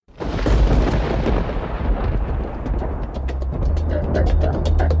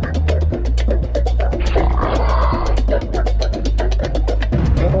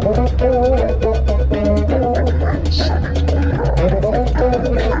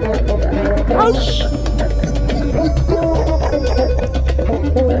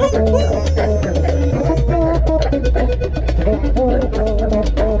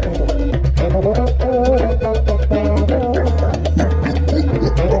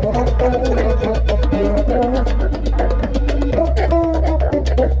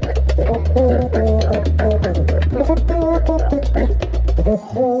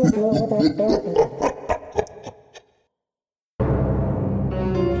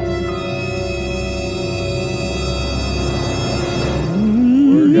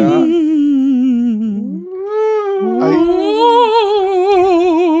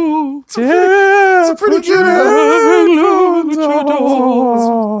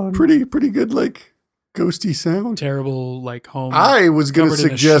Pretty good, like ghosty sound. Terrible, like home. I was going to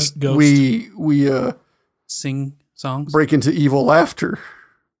suggest we sing songs. Break into evil laughter.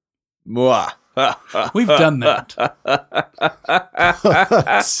 Mwah. We've done that.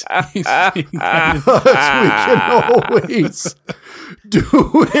 We can always do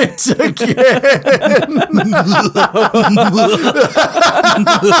it again.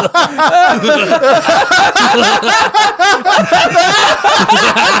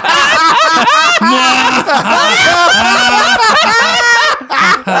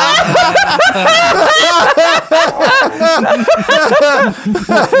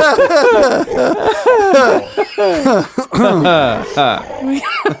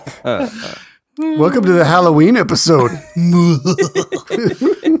 Welcome to the Halloween episode.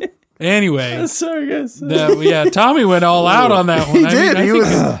 Anyway, sorry guys. Tommy went all out on that one. He did. He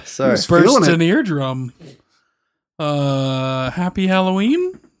was burst an eardrum. Happy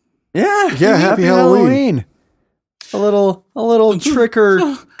Halloween. Yeah, happy Halloween. A little trick or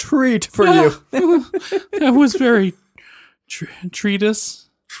treat for you. That was very treatise.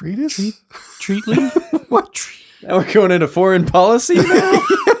 Treatly. What? Now we're going into foreign policy now?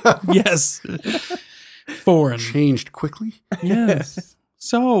 Yes. Foreign. Changed quickly. Yes.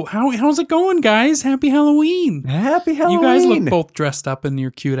 So, how's it going, guys? Happy Halloween. Happy Halloween. You guys look both dressed up in your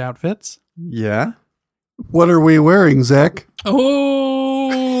cute outfits. Yeah. What are we wearing, Zach?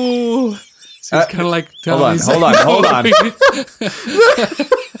 Oh. So it's kind of like hold on.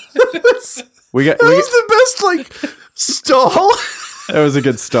 we got the best, like, stall. That was a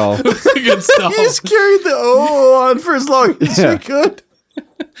good stall. He's carried the on for as long as he could.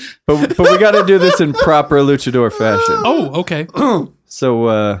 But we got to do this in proper luchador fashion. Oh, okay.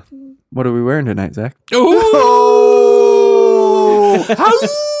 So, what are we wearing tonight, Zach? Oh!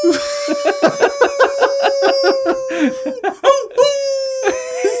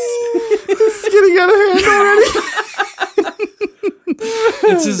 It's getting out of hand already.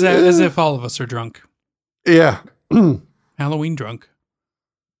 It's as if all of us are drunk. Yeah. Halloween drunk.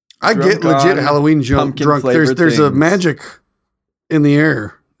 I get legit Halloween drunk. There's a magic in the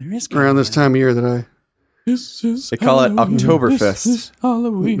air There is around this time of year that I... They call it Oktoberfest. This is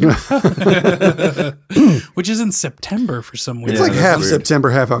Halloween. Which is in September for some reason. It's like half September,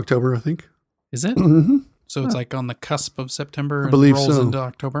 half October, I think. Is it? Mm-hmm. So it's like on the cusp of September and believe rolls so. into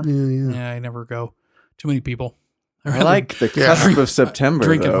October? Yeah. Yeah, I never go. Too many people. I like the cusp of September,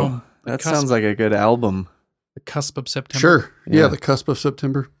 Drink at though. home. That sounds like a good album. The cusp of September. Sure. Yeah, Yeah. the cusp of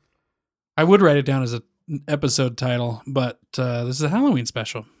September. I would write it down as an episode title, but this is a Halloween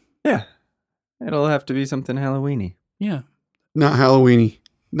special. Yeah. It'll have to be something Halloweeny. Yeah. Not Halloweeny.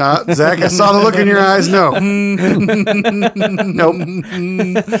 Not Zach. I saw the look in your eyes. No. Nope.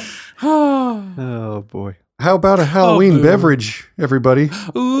 Oh, boy. How about a Halloween boo. beverage, everybody?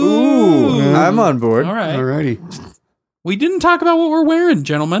 Ooh. I'm on board. All right. Alrighty. We didn't talk about what we're wearing,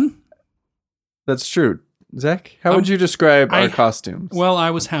 gentlemen. That's true. Zach, how would you describe our costumes? Well,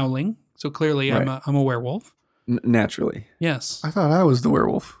 I was howling, so clearly Right. I'm a werewolf. Naturally. Yes. I thought I was the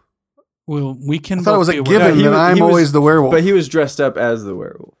werewolf. Well, we can. I thought it was both a be given he that was- I'm he was- always the werewolf. But he was dressed up as the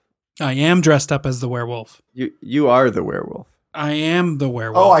werewolf. I am dressed up as the werewolf. You are the werewolf. I am the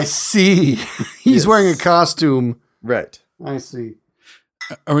werewolf. Oh, I see. He's Yes. wearing a costume. Right. I see.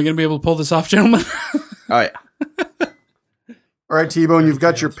 Are we going to be able to pull this off, gentlemen? Oh, yeah. All right, T-Bone, you've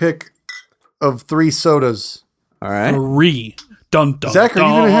got your pick of 3 sodas. All right. 3. Dun, dun, Zach, are you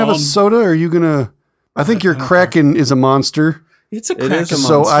going to have a dun. soda? Or are you going to... I think your Kraken is a monster. It's a It Kraken. is a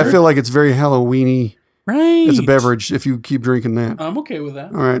So I monster. feel like it's very Halloween-y Right. as a beverage if you keep drinking that. I'm okay with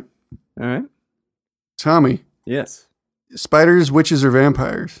that. All right. All right. Tommy, Yes. spiders, witches, or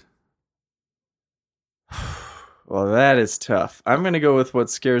vampires? Well, that is tough. I'm going to go with what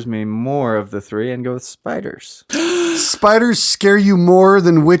scares me more of the 3 and go with spiders. Spiders scare you more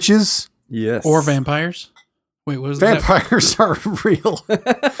than witches? Yes. Or vampires. Wait, what is that? Vampires are real.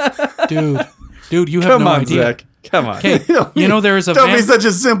 Dude, you have Come no on, idea. Zach. Come on. Okay, there is a don't be such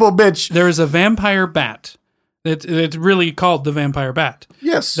a simple bitch. There is a vampire bat. It's really called the vampire bat.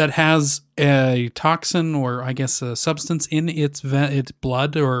 Yes. That has a toxin or I guess a substance in its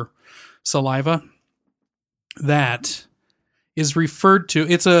blood or saliva that is referred to.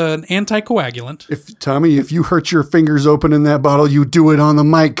 It's an anticoagulant. If you hurt your fingers open in that bottle, you do it on the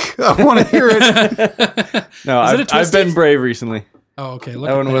mic. I want to hear it. No, I've been brave recently. Oh, okay. That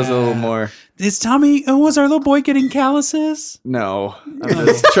one was a little more. Is Tommy? Was our little boy getting calluses? No, I'm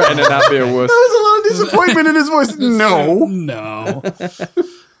just trying to not be a wuss. There was a lot of disappointment in his voice. No.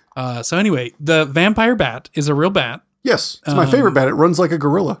 So anyway, the vampire bat is a real bat. Yes, it's my favorite bat. It runs like a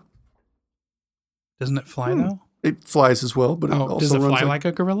gorilla. Doesn't it fly though? It flies as well, but it also does it runs fly like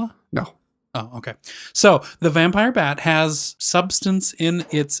a gorilla? No. Oh, okay. So the vampire bat has substance in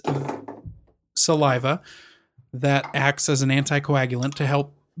its saliva that acts as an anticoagulant to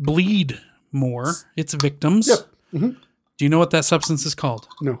help bleed more its victims. Yep. Mm-hmm. Do you know what that substance is called?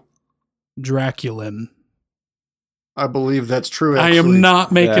 No. Draculin. I believe that's true. Actually. I am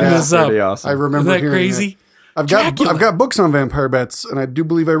not making this up. Awesome. I remember Isn't that hearing crazy? That. I've got books on vampire bats, and I do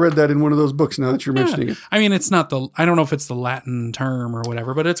believe I read that in one of those books. Now that you're mentioning it, I mean, it's not I don't know if it's the Latin term or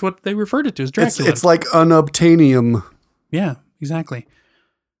whatever, but it's what they referred it to as Draculin. It's like unobtainium. Yeah, exactly,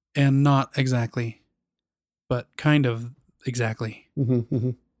 and not exactly, but kind of exactly. Mm-hmm, mm-hmm.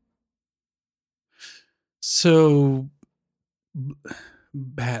 So,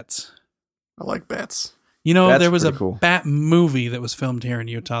 bats. I like bats. There was a cool. bat movie that was filmed here in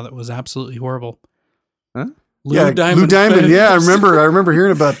Utah that was absolutely horrible. Huh? Lou Diamond. Yeah, I remember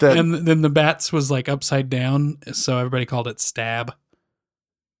hearing about that. And then the bats was like upside down, so everybody called it Stab.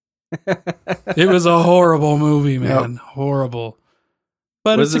 It was a horrible movie, man. Yep. Horrible.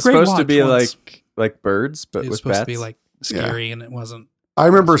 But was it's it a great supposed to watch be once. like birds, but it was with supposed bats? to be like scary, and it wasn't. I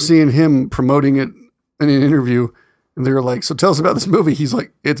remember seeing him promoting it in an interview. And they were like, so tell us about this movie. He's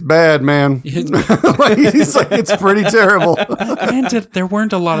like, it's bad, man. He's like, it's pretty terrible. And there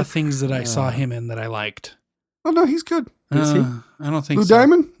weren't a lot of things that I saw him in that I liked. Oh, no, he's good. Is he? I don't think Lou so.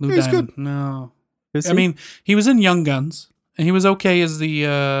 Diamond? Lou He's Diamond. good. No. Is I mean, he was in Young Guns, and he was okay as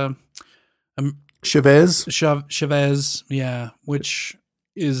the Chavez, yeah, which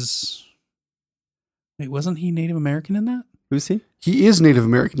is... Wait, wasn't he Native American in that? Who's he? He is Native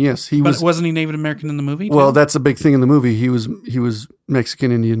American, yes. But wasn't he Native American in the movie? Well, too? that's a big thing in the movie. He was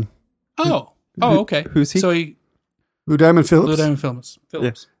Mexican Indian. Oh, okay. Who's he? So Lou Diamond Phillips. Lou Diamond Phillips.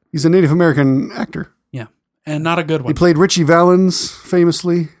 Yeah. He's a Native American actor. Yeah, and not a good one. He played Richie Valens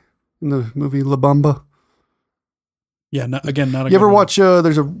famously in the movie La Bamba. Yeah, not a good one. You ever watch,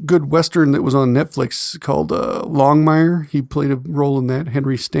 there's a good Western that was on Netflix called Longmire. He played a role in that,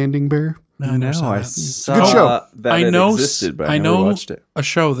 Henry Standing Bear. No, I saw good show. That it existed, but I never watched it. A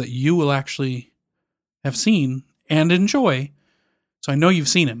show that you will actually have seen and enjoy. So I know you've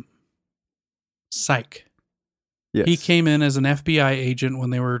seen him. Psych. Yes. He came in as an FBI agent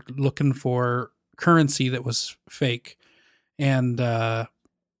when they were looking for currency that was fake. And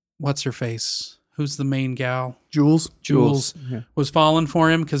what's her face? Who's the main gal? Jules Yeah. Was falling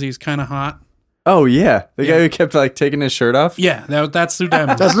for him because he's kind of hot. Oh, yeah. The guy who kept like taking his shirt off? Yeah, that's Lou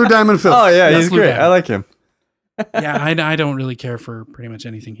Diamond. That's Lou Diamond Phillips. Oh, yeah, That's he's Lou great. Diamond. I like him. Yeah, I don't really care for pretty much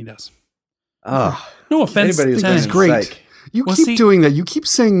anything he does. Oh, No offense. anybody who's to been He's in him. great. Psych. You Well, keep see- doing that. You keep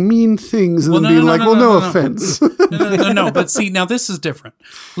saying mean things and Well, then being like, no no. offense. No. But see, now this is different.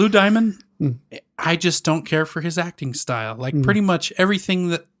 Lou Diamond, I just don't care for his acting style. Like pretty much everything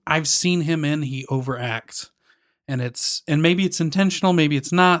that I've seen him in, he overacts. And maybe it's intentional, maybe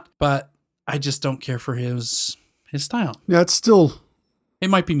it's not, but I just don't care for his style. Yeah, it's still, It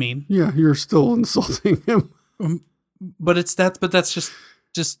might be mean, you're still insulting him. but that's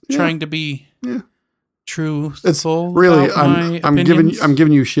just trying to be truthful. It's really, about my I'm opinions.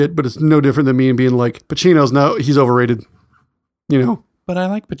 giving you shit, but it's no different than me and being like, he's overrated. You know? But I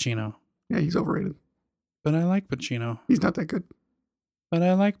like Pacino. Yeah, he's overrated. But I like Pacino. He's not that good. But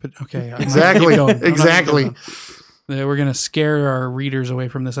I like okay. Exactly. Exactly. We're going to scare our readers away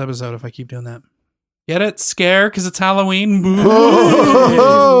from this episode if I keep doing that. Get it? Scare because it's Halloween.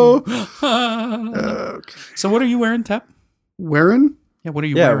 Okay. So what are you wearing, Tep? Wearing? Yeah, what are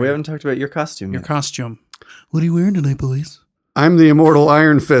you Yeah, wearing? we haven't talked about your costume Your yet. costume. What are you wearing tonight, boys? I'm the immortal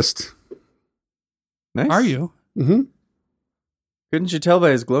Iron Fist. Nice. Are you? Mm-hmm. Couldn't you tell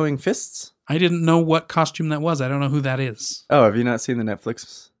by his glowing fists? I didn't know what costume that was. I don't know who that is. Oh, have you not seen the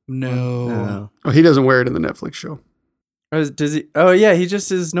Netflix? No. Oh, he doesn't wear it in the Netflix show. Or does he? Oh, yeah, he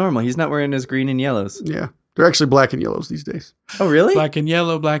just is normal. He's not wearing his green and yellows. Yeah. They're actually black and yellows these days, Oh, really? Black and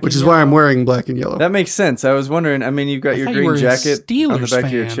yellow, black which and is yellow. why I'm wearing black and yellow. That makes sense. I was wondering. I mean, you've got your thought you were green a jacket on the Steelers back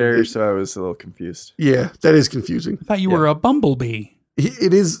of your fan. chair, so I was a little confused. Yeah, that is confusing. I thought you were a bumblebee.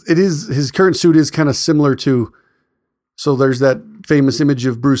 It is. His current suit is kind of similar to. So there's that famous image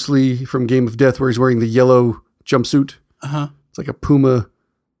of Bruce Lee from Game of Death where he's wearing the yellow jumpsuit. Uh-huh. It's like a Puma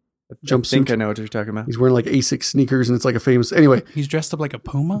I jumpsuit. think I know what you're talking about. He's wearing like Asics sneakers, and it's like a famous. Anyway, He's dressed up like a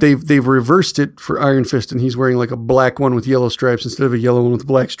puma? they've reversed it for Iron Fist, and he's wearing like a black one with yellow stripes instead of a yellow one with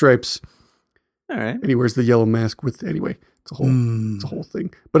black stripes. All right. And he wears the yellow mask with. Anyway, it's a whole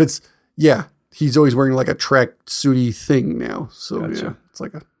thing. But it's he's always wearing like a track suity thing now. So Gotcha. yeah, it's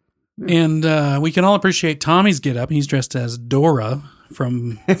like a. And we can all appreciate Tommy's get up. He's dressed as Dora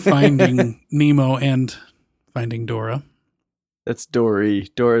from Finding Nemo and Finding Dora. That's Dory.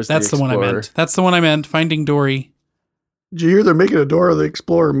 Dora's That's the one I Explorer. meant. That's the one I meant. Finding Dory. Did you hear they're making a Dora the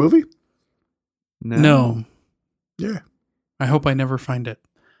Explorer movie? No. Yeah. I hope I never find it.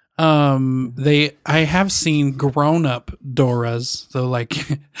 I have seen grown up Doras, so like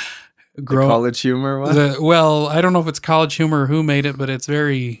College humor one? well, I don't know if it's College Humor or who made it, but it's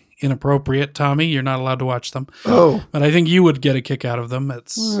very inappropriate. Tommy, you're not allowed to watch them. Oh, But I think you would get a kick out of them.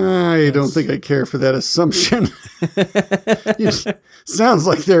 I don't think I care for that assumption. Sounds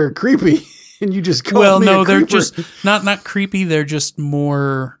like they're creepy, and you just call me a they're creeper. just not creepy. They're just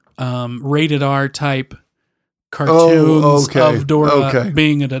more rated R type cartoons of Dora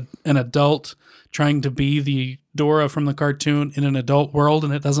being an adult trying to be the Dora from the cartoon in an adult world,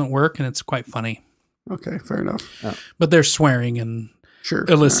 and it doesn't work, and it's quite funny. Okay, fair enough. But they're swearing and Sure.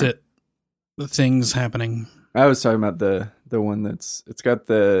 illicit things happening. I was talking about the one it's got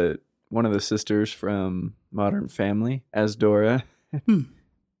one of the sisters from Modern Family as Dora.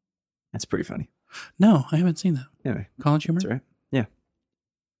 That's pretty funny. No, I haven't seen that. Anyway, College Humor? that's right. Yeah.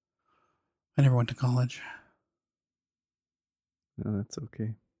 I never went to college. No, that's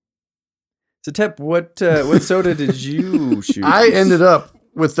okay. So, Tep, what soda did you choose? I ended up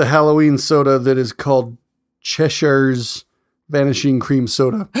with the Halloween soda that is called Cheshire's Vanishing Cream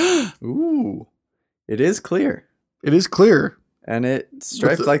Soda. Ooh, it is clear. It is clear And it's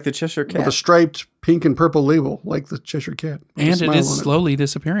striped like the Cheshire Cat. with a striped pink and purple label like the Cheshire Cat. with a And it smile is on slowly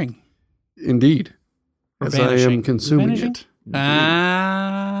disappearing. Indeed. Or As I am vanishing. consuming Vanishing? it.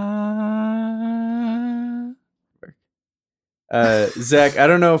 Zach, I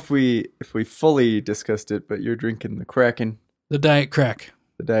don't know if we fully discussed it, but you're drinking the Kraken, The Diet Crack.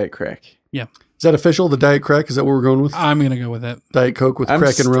 the Diet Crack. Yeah. Is that official? The Diet Crack? Is that what we're going with? I'm going to go with it. Diet Coke with I'm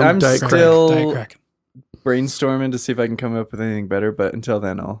crack and rum? I'm Diet Crack. still- Diet Crack. Brainstorming to see if I can come up with anything better, but until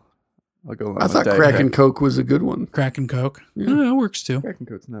then, I'll go along I with thought Diet crack and Coke was a good one. Crack and Coke. Yeah. Oh, it works too. Crack and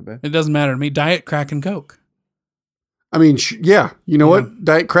Coke's not bad. It doesn't matter to me. Diet Crack and Coke. I mean, yeah. You know Yeah. what?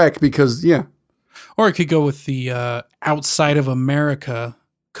 Diet Crack because, yeah. Or it could go with the outside of America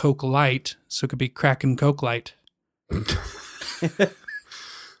Coke Light. So it could be Crack and Coke Light.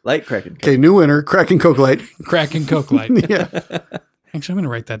 Like Crack and Coke. Okay, new winner, Crack and Coke Light. Crack and Coke Light. Yeah. Actually, I'm going to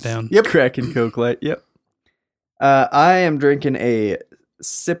write that down. Yep. Crack and Coke Light. Yep. I am drinking a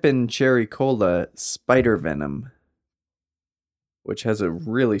Sippin' Cherry Cola Spider Venom, which has a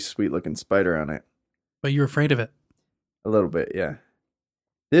really sweet looking spider on it. But you're afraid of it. A little bit, yeah.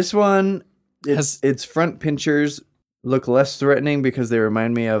 This one, its front pinchers look less threatening because they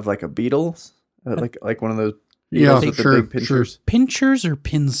remind me of like a beetle, like one of those beetles Yeah, with the sure, big pinchers. Pinchers or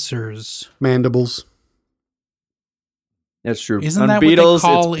pincers? Mandibles. That's true. Isn't On that beetles, what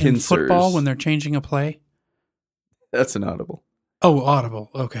they call it's in pincers. football when they're changing a play? That's an audible. Oh, audible.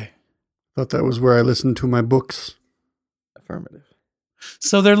 Okay. Thought that was where I listened to my books. Affirmative.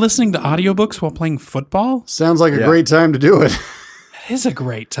 So they're listening to audiobooks while playing football? Sounds like a Yeah. great time to do it. That is a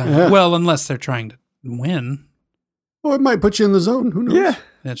great time. Yeah. Well, unless they're trying to win. Oh, it might put you in the zone. Who knows? Yeah.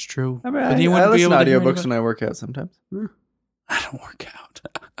 That's true. I mean, But you I wouldn't be listen to able to hear audiobooks anybody- when I work out sometimes. I don't work out.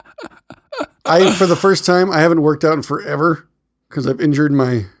 For the first time, I haven't worked out in forever because I've injured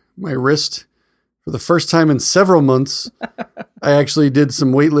my wrist. For the first time in several months, I actually did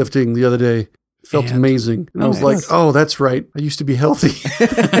some weightlifting the other day. It felt And? amazing. And I was Oh, like, nice. oh, that's right. I used to be healthy.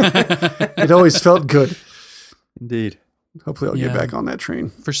 It always felt good. Indeed. Hopefully I'll Yeah. get back on that train.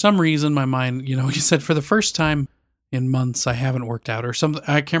 For some reason, my mind, you said for the first time in months, I haven't worked out or something.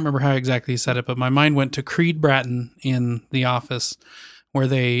 I can't remember how exactly he said it, but my mind went to Creed Bratton in The Office, where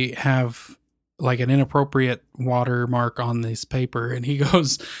they have like an inappropriate watermark on this paper. And he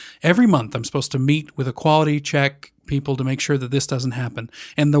goes, every month I'm supposed to meet with a quality check people to make sure that this doesn't happen.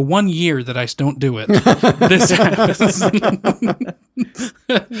 And the 1 year that I don't do it, this happens.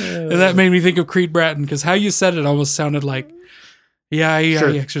 And that made me think of Creed Bratton because how you said it almost sounded like, yeah, I Sure.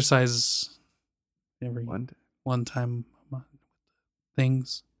 exercise every one time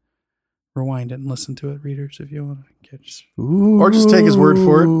things. Rewind it and listen to it, readers, if you want to catch. Or just take his word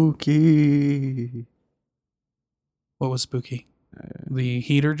for it. Spooky. What was spooky? The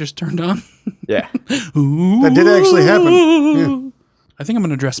heater just turned on. Yeah. That did actually happen. Yeah. I think I'm going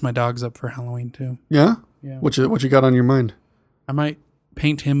to dress my dogs up for Halloween too. Yeah? Yeah. What you got on your mind? I might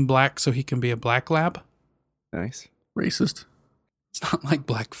paint him black so he can be a black lab. Nice. Racist. It's not like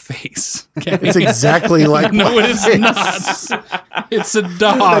blackface. Okay? It's exactly like No, it is blackface. not. It's a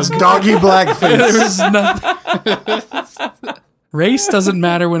dog. That's doggy blackface. There's nothing. Race doesn't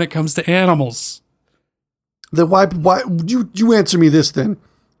matter when it comes to animals. Then why you answer me this then?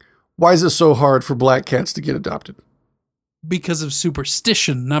 Why is it so hard for black cats to get adopted? Because of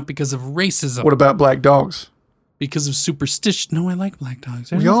superstition, not because of racism. What about black dogs? Because of superstition. No, I like black dogs.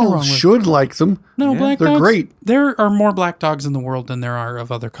 There's We nothing all wrong with- should like them. No, Yeah. black They're dogs. great. There are more black dogs in the world than there are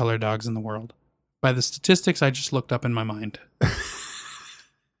of other color dogs in the world. By the statistics I just looked up in my mind.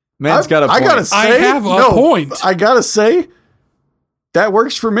 Man's got a point. I gotta say, I have a point. I gotta say, that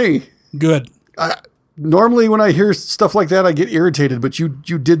works for me. Good. Normally, when I hear stuff like that, I get irritated. But you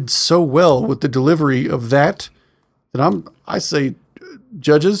did so well with the delivery of that I say,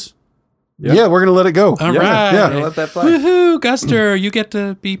 judges, Yep. yeah, we're gonna let it go. All Yeah, right. yeah. Let that fly. Woohoo, Guster, you get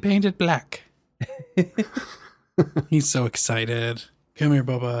to be painted black. He's so excited. Come here,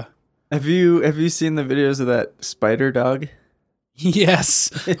 Bubba. Have you seen the videos of that spider dog?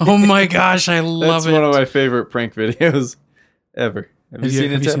 Yes. Oh my gosh, I love That's it. one of my favorite prank videos ever. Have you seen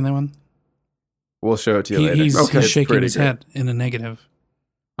it? Have you Ted? seen that one? We'll show it to you later. He's Okay. he's shaking pretty his good. head in a negative.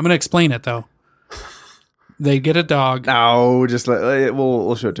 I'm going to explain it, though. They get a dog. No, just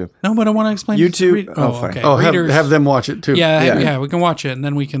we'll show it to him. No, but I want to explain it to YouTube? read- Oh, fine. okay. Oh, Readers- have them watch it too. Yeah, Yeah. we can watch it, and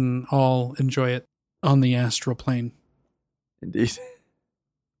then we can all enjoy it on the astral plane. Indeed.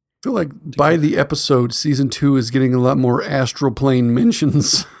 I feel like by the episode, season 2 is getting a lot more astral plane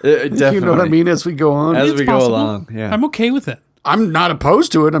mentions. Definitely. You know what I mean? As we go on, As It's we go possible. along. Yeah. I'm okay with it. I'm not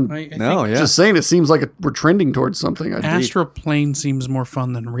opposed to it. I'm I No, think yeah. just saying it seems like we're trending towards something. astral plane seems more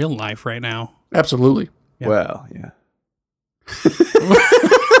fun than real life right now. Absolutely. Yeah. Well, yeah.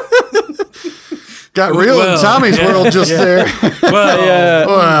 Got real Well, in Tommy's yeah, world just yeah. there. Well,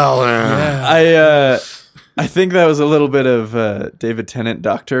 Well, yeah. I think that was a little bit of David Tennant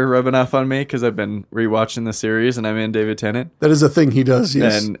Doctor rubbing off on me because I've been rewatching the series and I'm in David Tennant that is a thing he does.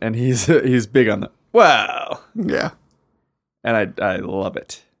 Yes. and he's big on the wow, Yeah. and I love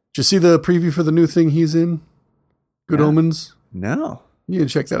it. Did you see the preview for the new thing he's in? Good Yeah. Omens. No, You can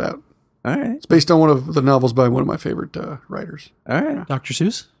check that out. all right, It's based on one of the novels by one of my favorite writers. all right. Dr.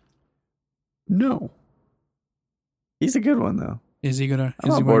 Seuss? No, He's a good one though. Is he gonna? I'm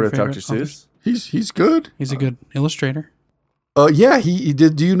Is he on one board of with your Dr. favorite Seuss. authors? he's good. He's a good illustrator. Yeah, he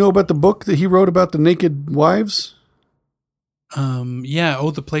did. Do you know about the book that he wrote about the naked wives? Yeah.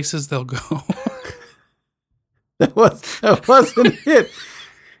 Oh, the places they'll go. That wasn't it.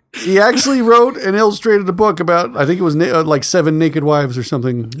 He actually wrote and illustrated a book about, I think it was like 7 naked wives or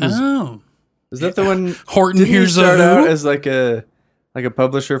something. It was- Oh, Is that the one? Horton. Did he Here's start a out who? as like a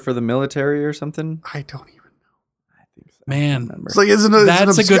publisher for the military or something? I don't even. I think so. Man. Remember. It's like isn't it?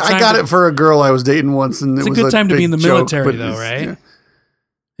 That's a good I time got to- it for a girl I was dating once, and It's it a was good time to be big in the joke, military, but though, it's- right? yeah.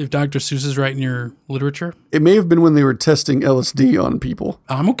 If Dr. Seuss is writing your literature, It may have been when they were testing LSD on people.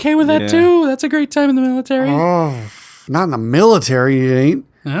 I'm okay with that Yeah. too. That's a great time in the military. Oh, not in the military, it ain't.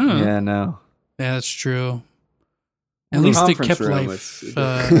 Oh. Yeah, no. Yeah, that's true. At In the least it conference kept room, life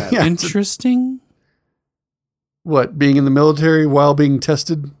it's- Yeah. interesting What, being in the military while being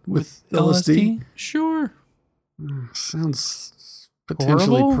tested with LSD? Sure. Sounds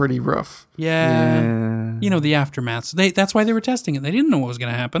potentially Horrible? pretty rough. Yeah. You know, the aftermath. That's why they were testing it. They didn't know what was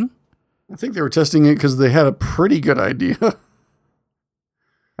going to happen. I think they were testing it because they had a pretty good idea.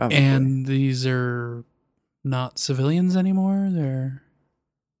 Probably. And these are not civilians anymore. They're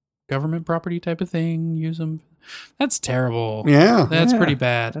government property type of thing. Use them. That's terrible. Yeah. That's Yeah. pretty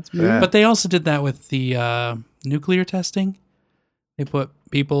bad. That's bad. But they also did that with the nuclear testing. They put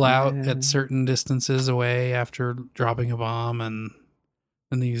people out Yeah. at certain distances away after dropping a bomb, and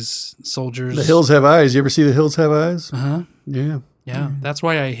these soldiers. The Hills Have Eyes. You ever see The Hills Have Eyes? Uh-huh. Yeah. Yeah, that's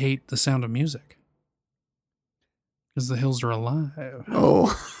why I hate The Sound of Music. Because the hills are alive.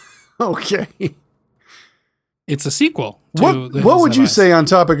 Oh, okay. It's a sequel to What The Hills What would Have you Eyes. say on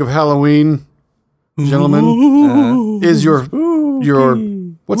topic of Halloween, gentlemen? Ooh. Is your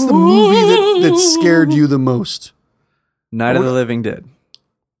what's the movie that scared you the most? Night of the Living Dead.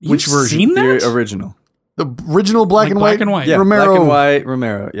 You've which version? Seen that? The original. The original black Like and black white. and white. Yeah, Romero. black and white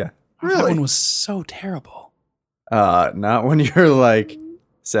Romero. Yeah. That Really? one was so terrible. Not when you're like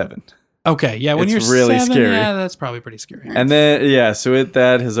 7. Okay, yeah, when It's you're really 7, scary. yeah, that's probably pretty scary. And then so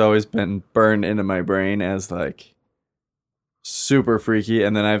that has always been burned into my brain as like super freaky.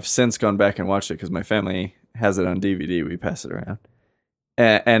 And then I've since gone back and watched it because my family has it on DVD. We pass it around,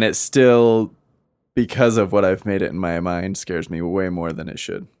 and it still, because of what I've made it in my mind, scares me way more than it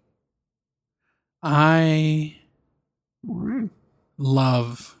should. I All right.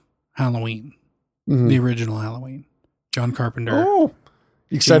 love Halloween, Mhm. the original Halloween. John Carpenter. Oh,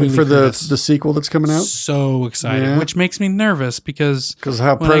 you excited Jamie for Lee Curtis. the sequel that's coming out? So excited, Yeah. which makes me nervous because Because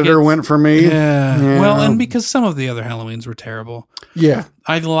how When I Predator get- went for me. yeah. Well, Yeah. and because some of the other Halloweens were terrible. Yeah.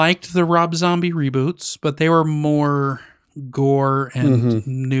 I liked the Rob Zombie reboots, but they were more gore and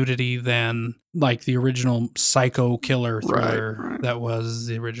Mm-hmm. nudity than like the original psycho killer thriller right. that was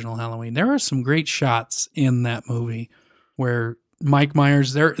the original Halloween. There are some great shots in that movie where Mike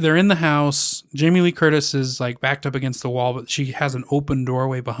Myers, they're in the house. Jamie Lee Curtis is like backed up against the wall, but she has an open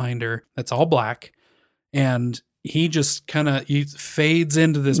doorway behind her that's all black. And he just kind of fades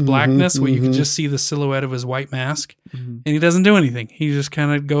into this blackness where you can just see the silhouette of his white mask, and he doesn't do anything. He just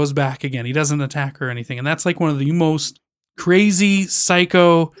kind of goes back again. He doesn't attack her or anything. And that's like one of the most crazy,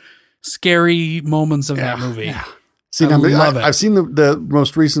 psycho, scary moments of that movie. Yeah. See, I now, love it. I've seen the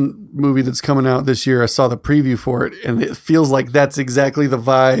most recent movie that's coming out this year. I saw the preview for it, and it feels like that's exactly the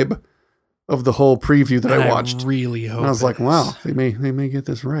vibe of the whole preview that And I watched. really hope And I was it like, is. wow, they may get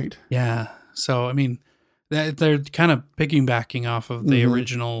this right. Yeah. So, I mean, they're kind of piggybacking off of the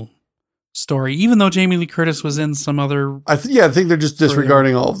original story, even though Jamie Lee Curtis was in some other, I think they're just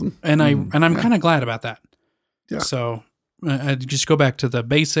disregarding all of them. and I'm kind of glad about that. Yeah. So, I just go back to the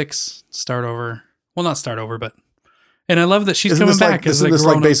basics, start over. Well, not start over, but, and I love that she's Isn't coming this back as isn't a this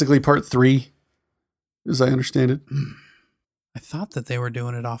like grown-up. basically part 3, as I understand it? I thought that they were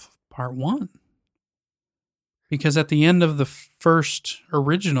doing it off of part 1. Because at the end of the first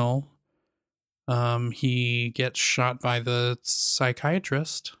original, he gets shot by the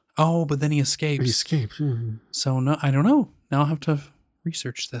psychiatrist. Oh, but then he escapes. He escaped. Mhm. So no, I don't know. Now I'll have to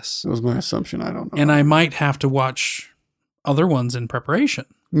research this. That was my assumption. I don't know. And I might have to watch other ones in preparation.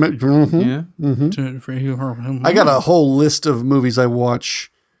 Mhm. Yeah. Mhm. For you. I got a whole list of movies I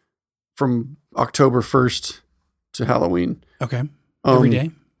watch from October 1st to Halloween. Okay. Every Um,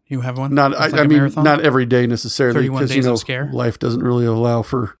 day? You have one? Not, It's I like a mean, marathon? not every day necessarily, 31 because days of scare? life doesn't really allow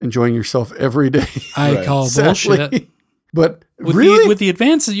for enjoying yourself every day. I Right. call sadly. bullshit. But With really, with the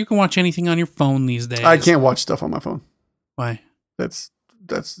advances, you can watch anything on your phone these days. I can't watch stuff on my phone. Why? That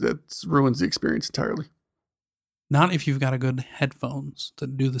ruins the experience entirely. Not if you've got a good headphones to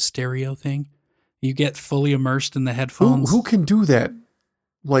do the stereo thing. You get fully immersed in the headphones. Who can do that?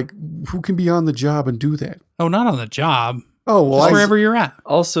 Like, who can be on the job and do that? Oh, not on the job. Oh, well, Just wherever you're at.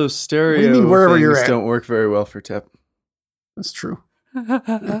 Also, stereo What do you mean wherever things you're at? don't work very well for Tep. that's true.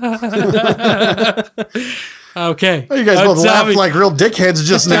 Okay. Oh, you guys both Tommy- laughed like real dickheads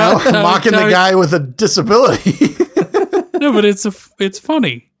just now, mocking the Tommy- guy with a disability. No, but it's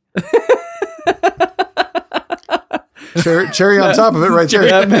funny. cherry on top of it right there.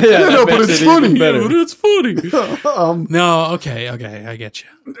 Yeah, no, that but makes it's it funny. even better. Yeah, but it's funny. Um, No, okay, I get you.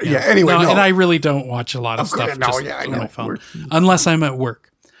 Yeah, anyway, no. And I really don't watch a lot of, Of course- stuff no, just yeah, I on know. my phone, unless I'm at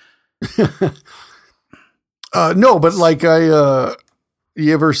work. no, but like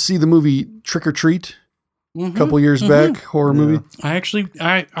you ever see the movie Trick or Treat a couple years back, horror movie? I actually,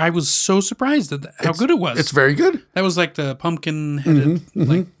 I was so surprised at how good it was. It's very good. That was like the pumpkin-headed,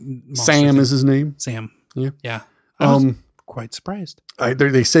 like monster Sam thing. is his name. Sam. Yeah. Yeah. I was Um, quite surprised.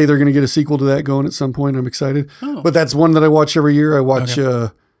 they say they're going to get a sequel to that going at some point. I'm excited. Oh. But that's one that I watch every year. I watch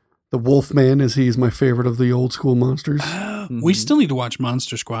the Wolfman, as he's my favorite of the old school monsters. We still need to watch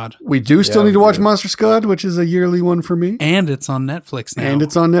Monster Squad, We do still Yeah, need to we watch do. Monster Squad, which is a yearly one for me. and it's on Netflix now. And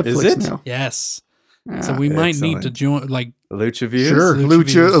it's on Netflix it? now. yes. Yeah. So we might need excellent. to join. Like, Lucha Views? Sure, Lucha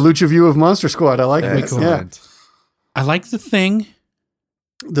Views. a Lucha View of Monster Squad. I like it. cool. Yeah, Excellent. I like the Thing.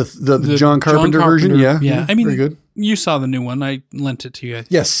 the John Carpenter version. Yeah, Yeah. I mean, very good. you saw the new one. I lent it to you.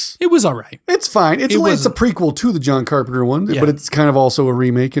 Yes, It was all right. it's fine. It's It a wasn't- prequel to the John Carpenter one, Yeah. but it's kind of also a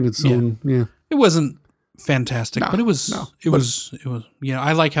remake in its Yeah. own. Yeah, It wasn't fantastic, No, but it was. no. It was. You know,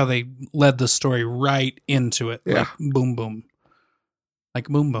 I like how they led the story right into it. Yeah. Like boom, boom, like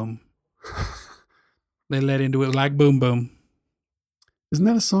boom, boom. They led into it like boom, boom. isn't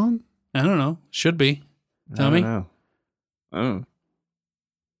that a song? I don't know. Should be. Tell me. I don't know. Oh.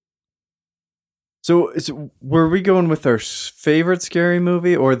 So were we going with our favorite scary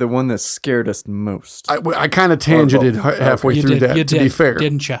movie or the one that scared us most? I kind of tangented halfway You through did. that. You To did. be fair,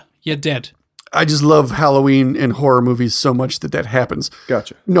 Didn't you? You did. I just love Halloween and horror movies so much that happens.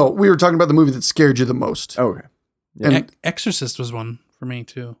 Gotcha. No, we were talking about the movie that scared you the most. Okay. And Exorcist was one for me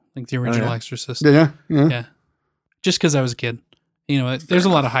too, like the original yeah. Exorcist. Yeah. Yeah. Just because I was a kid. You know, there's a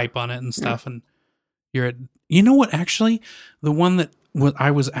lot of hype on it and stuff. And you know what, actually, the one that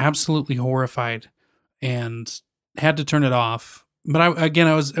I was absolutely horrified and had to turn it off. But I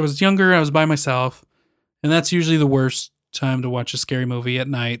was younger, I was by myself. And that's usually the worst time to watch a scary movie at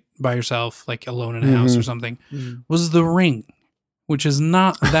night by yourself, like alone in a house or something, was The Ring, which is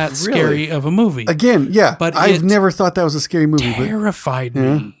not that scary of a movie. Again, yeah. But I've never thought that was a scary movie. Terrified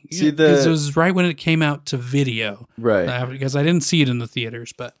me. See, because it was right when it came out to video. Right. Because I didn't see it in the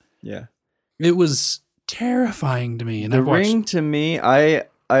theaters, but Yeah. it was terrifying to me. And The Ring, to me,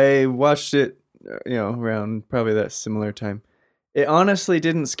 I watched it, around probably that similar time. It honestly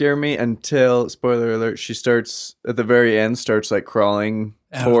didn't scare me until, spoiler alert, she starts at the very end, starts like crawling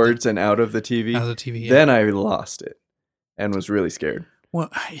towards and out of the TV. Out of the TV, yeah. Then I lost it and was really scared. Well,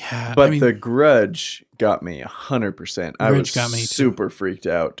 yeah. But The Grudge got me 100%. I was got me too. super freaked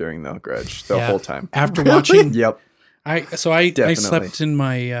out during The Grudge the whole time. After watching, Yep. I slept in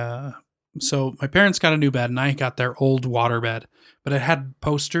my. So my parents got a new bed, and I got their old water bed, but it had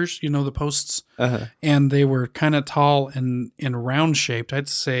posters. You know, the posts, and they were kind of tall and round shaped. I'd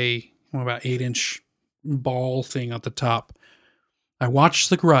say about 8-inch ball thing at the top. I watched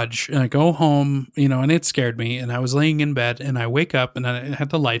The Grudge, and I go home, and it scared me. And I was laying in bed, and I wake up, and I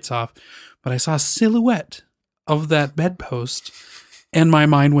had the lights off, but I saw a silhouette of that bedpost, and my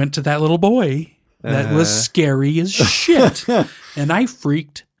mind went to that little boy that was scary as shit, and I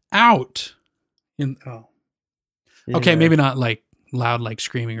freaked out. Okay, maybe not like loud, like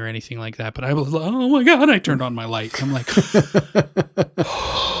screaming or anything like that, but I was like, oh my God, I turned on my light. I'm like,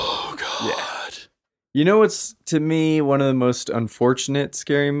 oh God. Yeah. You know what's, to me, one of the most unfortunate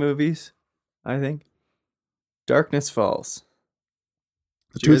scary movies, I think? Darkness Falls.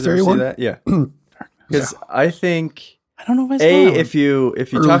 The Did you Tooth guys ever Fairy see one? that? Yeah. Because I think, I don't know if I saw that one. if you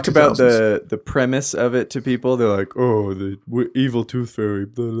Early talk about 2000s. the premise of it to people, they're like, oh, the evil Tooth Fairy,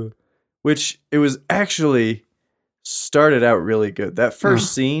 blah, blah. Which it was actually started out really good. That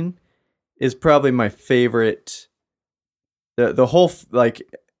first scene is probably my favorite. The whole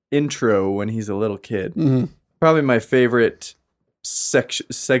intro when he's a little kid, probably my favorite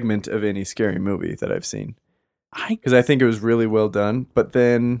segment of any scary movie that I've seen. Because I think it was really well done, but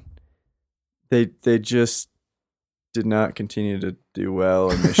then they just did not continue to do well,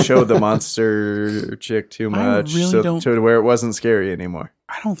 and they showed the monster chick too much, to where it wasn't scary anymore.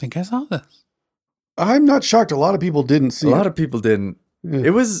 I don't think I saw this. I'm not shocked. A lot of people didn't see A it. lot of people didn't. Yeah. It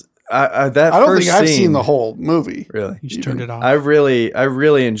was that. I don't first think I've scene, seen the whole movie. Really, You just turned it off. I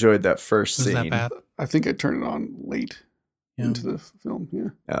really enjoyed that first Was scene. that bad? I think I turned it on late into the film. Yeah.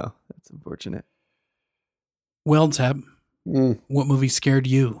 Oh, that's unfortunate. Well, Tab, Mm. what movie scared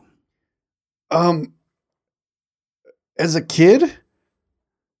you? As a kid,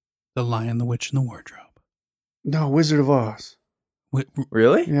 The Lion, the Witch, and the Wardrobe. no, Wizard of Oz.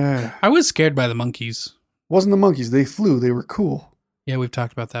 Really? Yeah. I was scared by the monkeys. Wasn't the monkeys. They flew. They were cool. Yeah, we've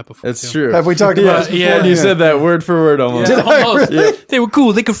talked about that before. That's too. true. Have we talked about this before? yeah. You said that word for word almost. Yeah, Did I almost. really? They were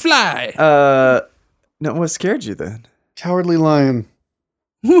cool. They could fly. No, what scared you then? Cowardly Lion.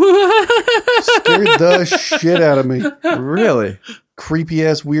 Scared the shit out of me. Really? Creepy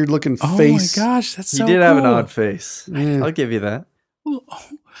ass, weird looking Oh face. my gosh, that's so He did have an cool. odd face. Yeah. I'll give you that.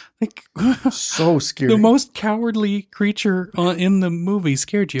 Like, So scary. the most cowardly creature in the movie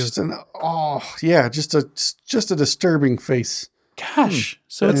scared you. just a disturbing face. Gosh,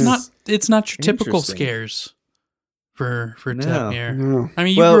 so it's not your typical Interesting. scares for No. Tab here. No. I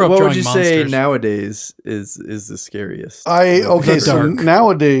mean, you Well, grew up what drawing would you monsters. say nowadays is the scariest? Okay, The so Dark.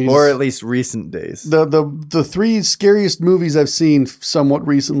 nowadays, Or at least recent days. the three scariest movies I've seen somewhat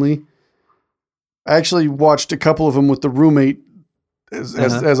recently. I actually watched a couple of them with the roommate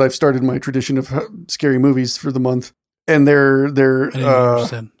as I've started my tradition of scary movies for the month. And they're I didn't know what you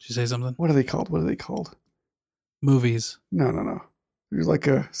said. Did you say something? what are they called? Movies. No. There's like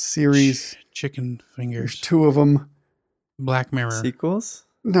a series. Chicken There's fingers. two of them. Black Mirror. Sequels?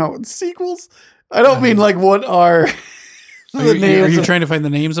 No, sequels. I don't mean like what are Are the you names. trying to find the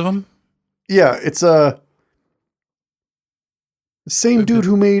names of them? Yeah, it's the same dude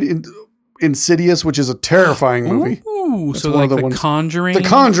who made Insidious, which is a terrifying movie. Ooh, That's so one like of the the ones- Conjuring. The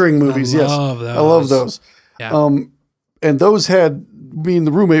Conjuring movies, yes. Those. I love those. Yeah. And those had me and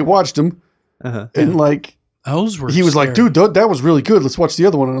the roommate watched them, Uh-huh. and like Those were. he was like, scary. "Dude, that was really good. Let's watch the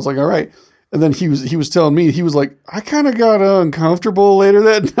other one." And I was like, "All right." And then he was telling me, he was like, "I kind of got uncomfortable later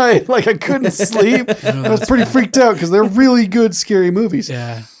that night. Like I couldn't sleep. I was pretty freaked out because they're really good scary movies."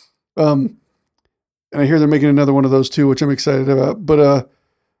 Yeah. And I hear they're making another one of those too, which I'm excited about. But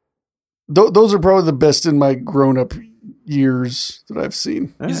those are probably the best in my grown-up years that I've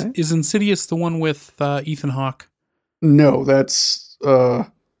seen. All right. Is Insidious the one with Ethan Hawke? No, that's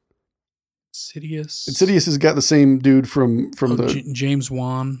Insidious. Insidious has got the same dude from the James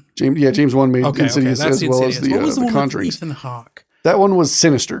Wan. James Wan made Okay, Insidious that's as well as Insidious. What was the one Conjuring. with Ethan Hawke? That one was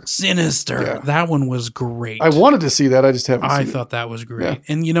Sinister. Sinister. Yeah. That one was great. I wanted to see that. I just haven't I seen it. thought that was great.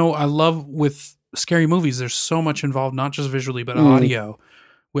 Yeah. And I love with scary movies, there's so much involved, not just visually, but Mm. audio.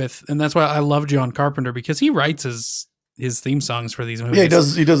 And that's why I love John Carpenter, because he writes his theme songs for these movies. Yeah,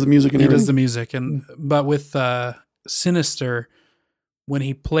 he does the music and He everything. does the music. But with Sinister, when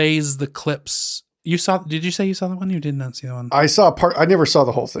he plays the clips, did you say you saw that one? You did not see that one. I saw part. I never saw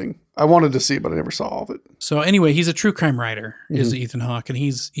the whole thing. I wanted to see it, but I never saw all of it. So anyway, he's a true crime writer, is Mm-hmm. Ethan Hawke, and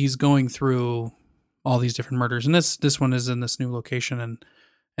he's going through all these different murders. And this one is in this new location,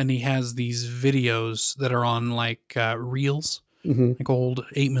 and he has these videos that are on like reels, Mm-hmm. like old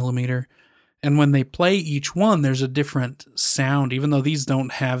 8mm. And when they play each one, there's a different sound, even though these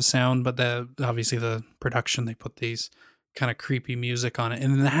don't have sound, but obviously the production, they put these kind of creepy music on it.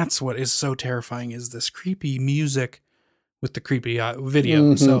 And that's what is so terrifying, is this creepy music with the creepy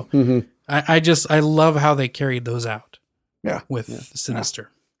video. Mm-hmm. So I love how they carried those out. Yeah. With Sinister.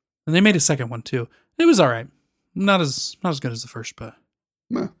 And they made a second one too. It was all right. Not as good as the first, but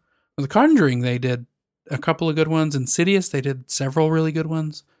Yeah. with The Conjuring, they did a couple of good ones. Insidious, they did several really good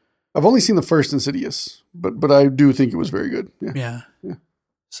ones. I've only seen the first Insidious, but I do think it was very good. Yeah. Yeah.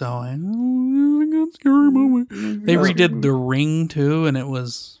 So I got scary movie. They redid The Ring too, and it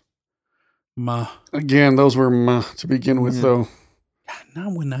was Again, those were to begin with, though.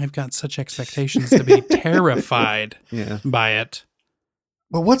 not when I've got such expectations to be terrified by it.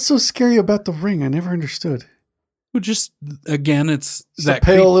 But what's so scary about The Ring? I never understood. Well, just again, it's Just a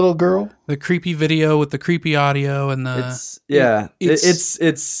pale little girl. the creepy video with the creepy audio and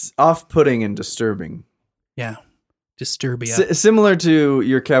It's off-putting and disturbing. Disturbia. Similar to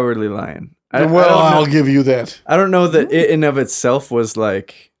Your Cowardly Lion. I'll give you that. I don't know that it in of itself was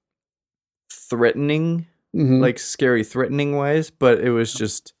like threatening, Mhm. like scary threatening wise, but it was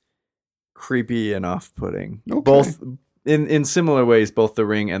just creepy and off-putting. Okay. Both in similar ways, both The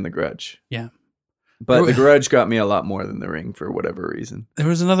Ring and The Grudge. Yeah. But The Grudge got me a lot more than The Ring for whatever reason. There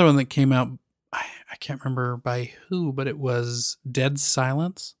was another one that came out. I can't remember by who, but it was Dead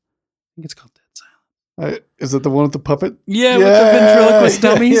Silence. I think it's called Dead Silence. Is it the one with the puppet? Yeah, with the ventriloquist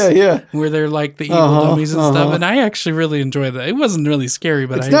dummies. Yeah. Where they're like the evil dummies and stuff. And I actually really enjoyed that. It wasn't really scary,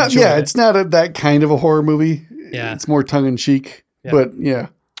 but It's I not. enjoyed it. It's not that kind of a horror movie. Yeah. It's more tongue in cheek. Yeah. But yeah,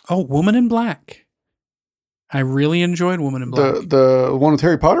 Oh, Woman in Black. I really enjoyed Woman in Black. the one with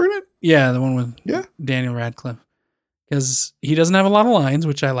Harry Potter in it. Yeah, the one with Yeah. Daniel Radcliffe. Because he doesn't have a lot of lines,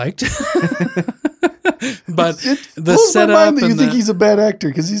 which I liked. But It the blows my setup mind that you and think the- he's a bad actor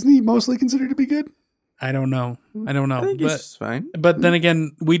because isn't he mostly considered to be good? I don't know. I think But he's fine. then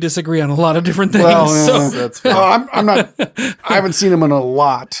again, we disagree on a lot of different things. Well, yeah. so That's fine. Oh, I'm not. I haven't seen him in a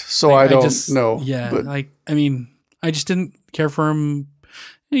lot, so I don't know. Yeah, but I just didn't care for him.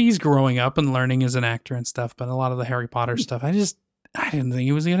 He's growing up and learning as an actor and stuff, but a lot of the Harry Potter stuff, I didn't think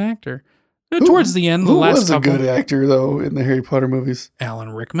he was a good actor. Towards the end, the who last was couple, a good actor though in the Harry Potter movies? Alan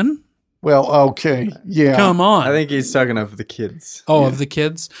Rickman. Well, okay, yeah. Come on. I think he's talking of the kids. of the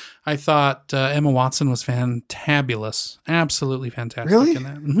kids. I thought Emma Watson was fantabulous. Absolutely fantastic Really? in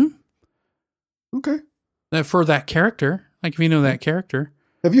that. Mm-hmm. Okay. For that character. Like, if you know that character.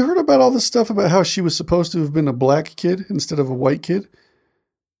 Have you heard about all this stuff about how she was supposed to have been a black kid instead of a white kid?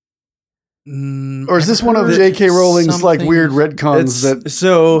 Or is this one of J.K. Rowling's like weird retcons that?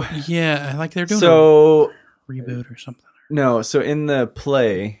 So Yeah, like they're doing so a reboot or something. no. So in the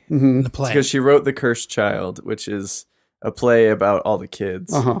play, Mhm. In the play. because she wrote The Cursed Child, which is a play about all the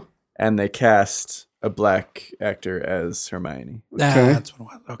kids, Uh-huh. and they cast a black actor as Hermione, Okay. That's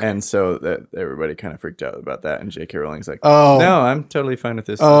what it was. Okay. and so that everybody kind of freaked out about that. And J.K. Rowling's like, Oh. no, I'm totally fine with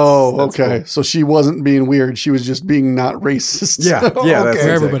this. Oh, That's okay. cool." So she wasn't being weird. She was just being not racist. Yeah, okay. that's For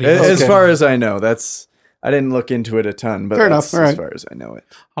everybody. As Okay. far as I know, I didn't look into it a ton, but Fair that's enough. All as right. far as I know it.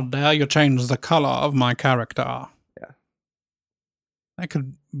 How dare you change the color of my character? Yeah. That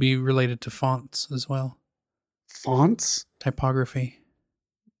could be related to fonts as well. Fonts? Typography.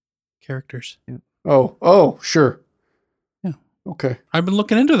 Characters. Oh, sure. Yeah. Okay. I've been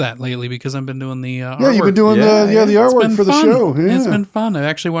looking into that lately because I've been doing the Yeah, you've been artwork. doing Yeah, the yeah. the It's artwork been for the fun. show. Yeah. It's been fun. I've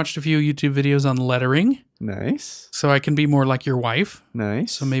actually watched a few YouTube videos on lettering, Nice, so I can be more like your wife.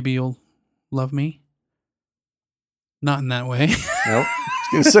 nice. So maybe you'll love me. Not in that way. Nope.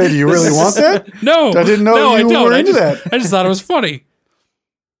 I was gonna say, do you really want that? No, I didn't know no, you I don't. were into I that. I just thought it was funny.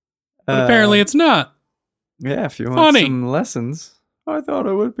 But apparently, it's not. Yeah, if you want Funny. some lessons, I thought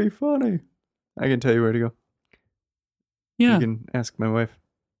it would be funny. I can tell you where to go. Yeah, You can ask my wife.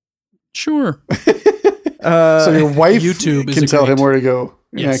 sure. So your wife YouTube is can a tell him great- where to go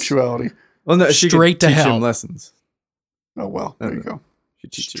in Yes. actuality. Well, no, she Straight could to teach hell. him lessons. Oh, well, there you go. She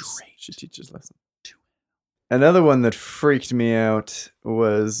teaches. Straight She teaches lessons. to- Another one that freaked me out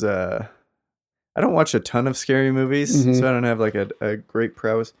was I don't watch a ton of scary movies, Mhm. so I don't have like a great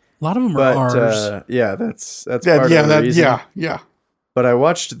prowess. A lot of them are But ours. yeah, that's Yeah, part of the reason. yeah. But I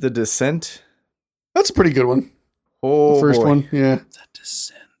watched The Descent. That's a pretty good one. Oh, The first boy. one, yeah. The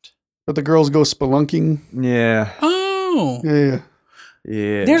Descent. But the girls go spelunking. Yeah, Oh, Yeah.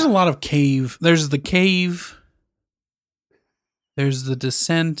 yeah. there's a lot of cave. There's the cave. There's the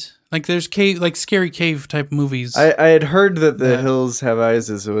Descent. Like there's cave, like scary cave type movies. I had heard that The Yeah. Hills Have Eyes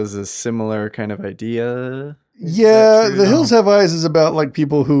was a similar kind of idea. Is Yeah, that true? The Hills Have Eyes is about like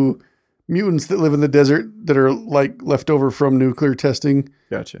people who, mutants that live in the desert that are like left over from nuclear testing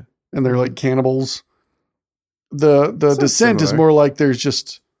Gotcha. and they're like cannibals. The Sounds Descent is similar. more like there's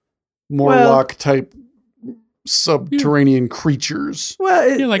just Morlock type subterranean creatures. Well,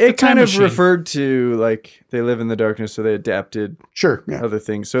 it, Yeah, like the it kind Time of Machine. referred to like they live in the darkness, so they adapted Sure, yeah. other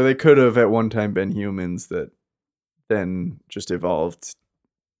things. So they could have at one time been humans that then just evolved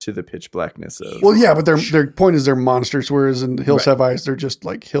to the pitch blackness of. Well, yeah, but their point is they're monsters, whereas in Hills Right. Have Eyes, they're just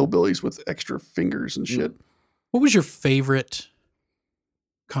like hillbillies with extra fingers and shit. What was your favorite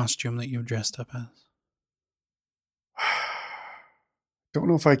costume that you dressed up as? Don't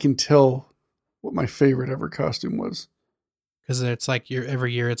know if I can tell what my favorite ever costume was. Because it's like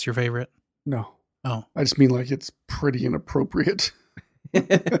every year it's your favorite. No, Oh, I just mean like it's pretty inappropriate.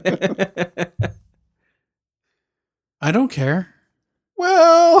 I don't care.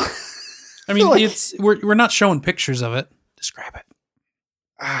 Well, I mean, like- it's we're not showing pictures of it. Describe it.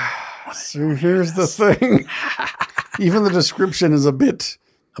 so here's the thing. Even the description is a bit,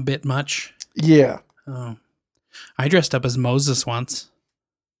 A bit much. yeah. Oh, I dressed up as Moses once.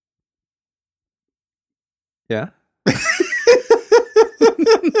 Yeah.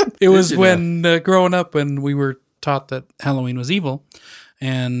 It was you when growing up when we were taught that Halloween was evil,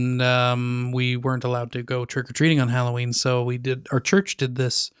 and we weren't allowed to go trick or treating on Halloween. So our church did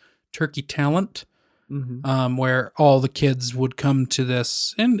this turkey talent, Mm-hmm. where all the kids would come to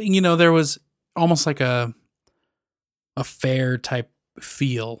this, and there was almost like a fair type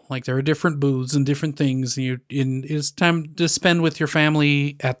feel. Like there were different booths and different things. It's time to spend with your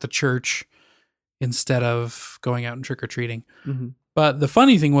family at the church instead of going out and trick or treating. Mm-hmm. But the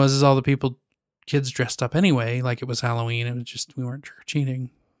funny thing is all the kids dressed up anyway, like it was Halloween. It was just, we weren't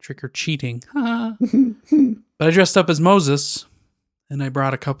trick or cheating. But I dressed up as Moses, and I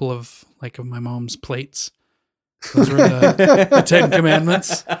brought a couple of my mom's plates. Those were the 10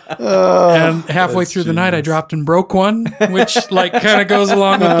 Commandments. And halfway That's through the night, I genius. dropped and broke one, which kind of goes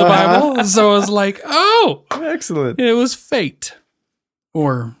along with the Bible. So I was like, oh, Excellent. it was fate,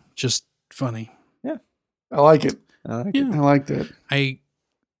 or just funny. I like it. I like Yeah. I like that. I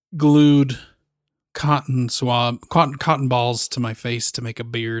glued cotton balls to my face to make a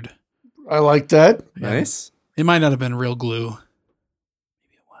beard. I like that. it. Nice. It might not have been real glue.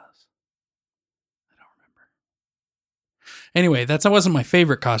 Maybe it was. I don't remember. Anyway, that wasn't my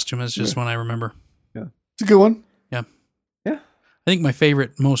favorite costume. It's just one I remember. It's a good one. I think my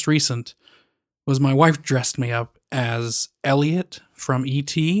favorite, most recent, was my wife dressed me up as Elliot from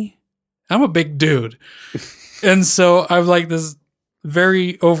E.T. I'm a big dude. And so I'm like this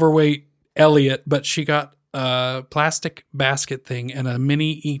very overweight Elliot, but she got a plastic basket thing and a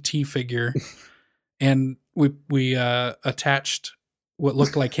mini E.T. figure. And we attached what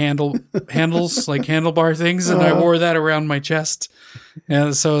looked like handles, like handlebar things, and I wore that around my chest.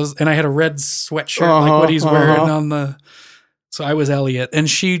 And and I had a red sweatshirt, like what he's wearing on the. So I was Elliot, and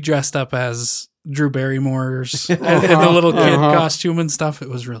she dressed up as Drew Barrymore's and the little kid costume and stuff. It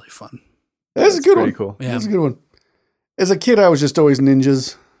was really fun. That's a good pretty one. cool. Yeah, That's a good one. As a kid, I was just always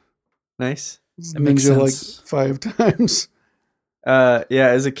ninjas. Nice. That makes Ninja sense. like 5 times. Yeah,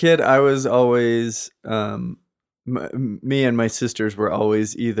 as a kid, I was always, me and my sisters were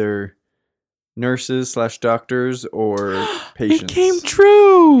always either nurses / doctors or patients. It came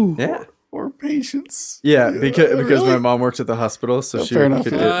true. Yeah. Or patience. Yeah, because really? my mom worked at the hospital, so Oh, she fair could enough,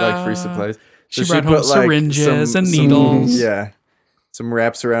 get yeah. like free supplies. She So brought home put, like, syringes and some- needles. Yeah, some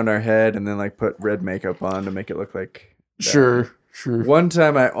wraps around our head, and then like put red makeup on to make it look like. that. Sure. One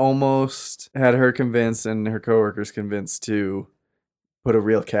time, I almost had her convinced and her coworkers convinced to put a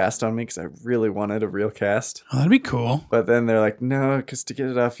real cast on me because I really wanted a real cast. Oh, that'd be cool. But then they're like, no, because to get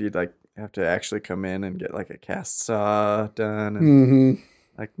it off, you'd like have to actually come in and get like a cast saw done. And Mm-hmm.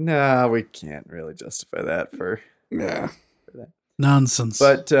 like, no, we can't really justify that for. Yeah. Nonsense.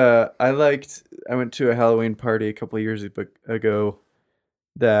 But I went to a Halloween party a couple of years ago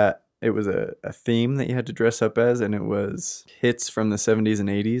that it was a theme that you had to dress up as, and it was hits from the 70s and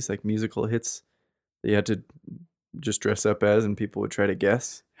 80s, like musical hits that you had to just dress up as, and people would try to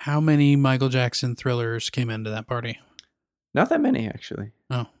guess. How many Michael Jackson Thrillers came into that party? Not that many, actually.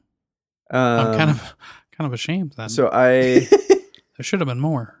 Oh. I'm kind of ashamed then. So there should have been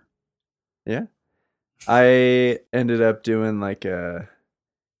more. Yeah. I ended up doing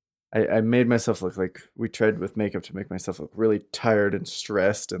I made myself look like, we tried with makeup to make myself look really tired and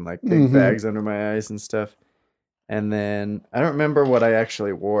stressed and like big bags under my eyes and stuff. And then I don't remember what I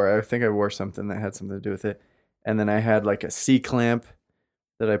actually wore. I think I wore something that had something to do with it. And then I had like a C-clamp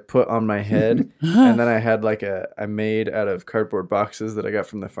that I put on my head. And then I had I made out of cardboard boxes that I got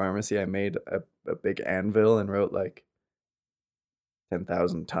from the pharmacy. I made a big anvil and wrote like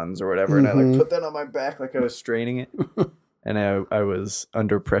 10,000 tons or whatever. And I like put that on my back like I was straining it. And I was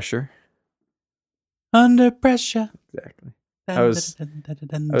under pressure. Under pressure. Exactly. I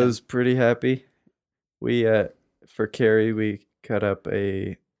was pretty happy. We for Carrie we cut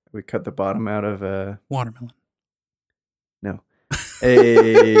the bottom out of a watermelon. No.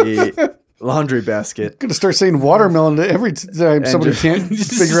 A laundry basket. I'm gonna start saying watermelon to every time somebody can't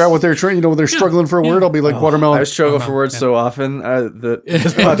figure out what they're trying. When they're struggling for a word, I'll be like watermelon. I struggle for words so often. There'd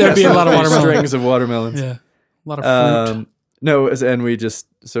be a lot of watermelon. Strings of watermelons. Yeah, a lot of fruit. No, and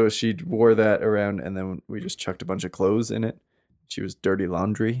so she wore that around, and then we just chucked a bunch of clothes in it. She was dirty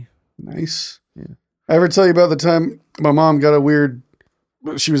laundry. Nice. Yeah. I ever tell you about the time my mom got a weird?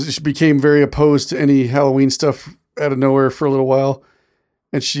 She became very opposed to any Halloween stuff out of nowhere for a little while,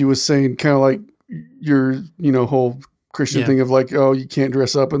 and she was saying kind of like your whole Christian thing of like, oh, you can't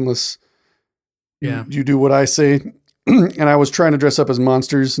dress up unless you do what I say. And I was trying to dress up as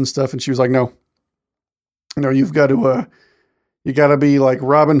monsters and stuff, and she was like, no, you've got to you got to be like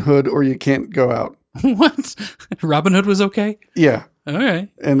Robin Hood or you can't go out. What? Robin Hood was okay? Yeah.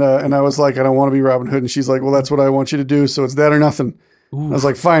 Okay. And I was like, I don't want to be Robin Hood. And she's like, well, that's what I want you to do. So it's that or nothing. I was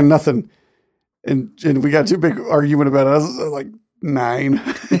like, fine, nothing. And we got too big argument about it. I was like 9,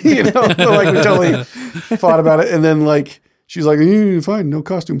 like we totally fought about it. And then like, she's like, fine, no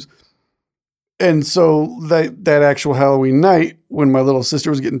costumes. And so that actual Halloween night when my little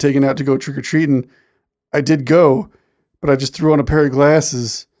sister was getting taken out to go trick-or-treating, I did go, but I just threw on a pair of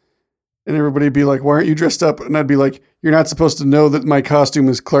glasses and everybody would be like, why aren't you dressed up? And I'd be like, you're not supposed to know that my costume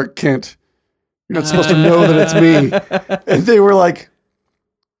is Clark Kent. You're not supposed to know that it's me. And they were like,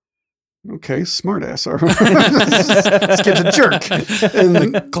 okay, smart ass. Let's get to jerk.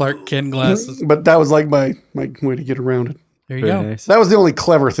 And Clark Kent glasses. But that was like my way to get around it. There you go. Nice. That was the only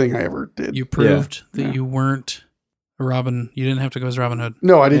clever thing I ever did. You proved that you weren't a Robin. You didn't have to go as Robin Hood.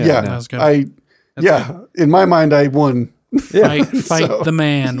 No, I did. Yeah. That was good. Good. In my mind, I won. Fight the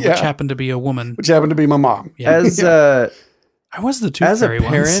man, which happened to be a woman. Which happened to be my mom. Yeah. As I was the tooth fairy a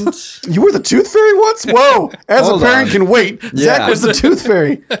parent, once. You were the tooth fairy once? Whoa. As a parent can wait. Zach was the tooth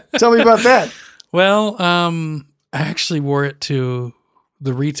fairy. Tell me about that. Well, I actually wore it to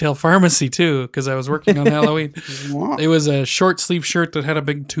the retail pharmacy too, because I was working on Halloween. Wow. It was a short sleeve shirt that had a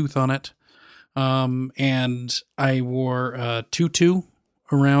big tooth on it. And I wore a tutu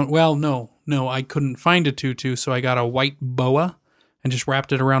around. Well, no, I couldn't find a tutu, so I got a white boa and just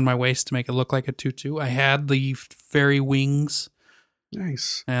wrapped it around my waist to make it look like a tutu. I had the fairy wings.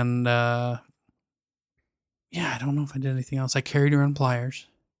 Nice. And, I don't know if I did anything else. I carried around pliers.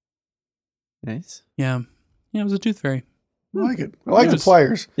 Nice. Yeah. Yeah, it was a tooth fairy. I like it. I like the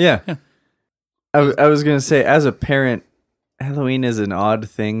pliers. Yeah. I was going to say, as a parent, Halloween is an odd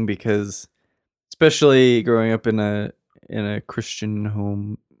thing because, especially growing up in a Christian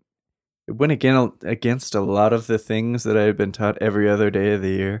home, it went against a lot of the things that I had been taught every other day of the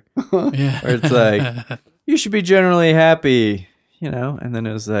year. Yeah. Where it's like, you should be generally happy, and then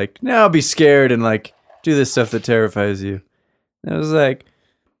it was like, no, be scared and like do this stuff that terrifies you. And it was like,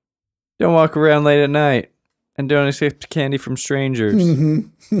 don't walk around late at night and don't accept candy from strangers.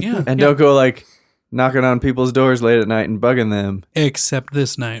 Mm-hmm. Yeah. And don't go like knocking on people's doors late at night and bugging them. Except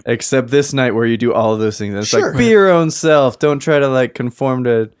this night. Except this night where you do all of those things. And it's Sure. like, be your own self. Don't try to like conform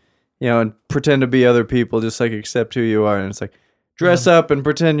to, and pretend to be other people. Just like accept who you are. And it's like, dress up and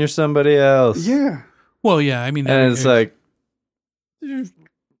pretend you're somebody else. Yeah. Well, yeah, I mean... And it's like,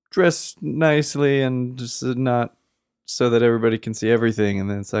 dress nicely and just not so that everybody can see everything. And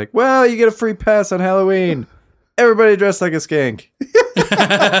then it's like, well, you get a free pass on Halloween. Everybody dressed like a skank.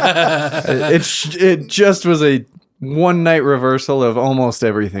 It just was a one night reversal of almost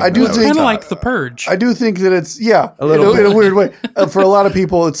everything. I do think kind of like The Purge. I do think that it's A little in bit. a weird way. For a lot of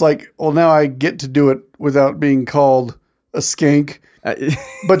people, it's like, well, now I get to do it without being called a skank, I-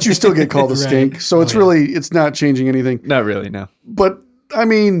 but you still get called a Right. skank. So it's yeah. really, it's not changing anything. Not really, no. But I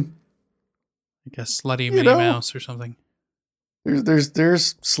mean, Like a slutty You Minnie know. Mouse or something. there's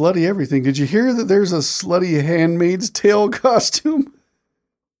slutty everything. Did you hear that there's a slutty Handmaid's Tale costume?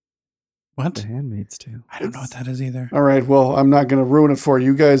 What? The Handmaid's Tale. I don't know what that is either. All right, well, I'm not going to ruin it for you.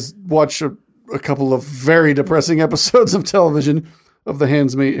 You guys watch a couple of very depressing episodes of television of the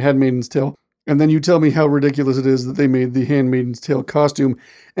Handmaid's Tale, and then you tell me how ridiculous it is that they made the Handmaid's Tale costume,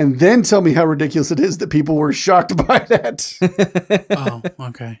 and then tell me how ridiculous it is that people were shocked by that. Oh,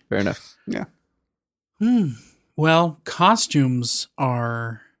 okay. Fair enough. Yeah. Well, costumes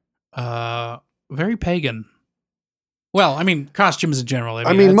are very pagan. Well, I mean, costumes in general.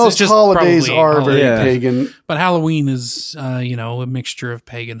 I mean, most just holidays probably are very Yeah. pagan. But Halloween is, a mixture of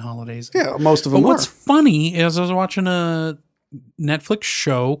pagan holidays. Yeah, most of But them what's are. funny is I was watching a Netflix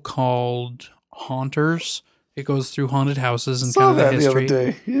show called Haunters. It goes through haunted houses and Saw kind of that the the other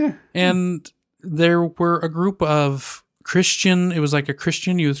history. day. Yeah. And there were a group of it was like a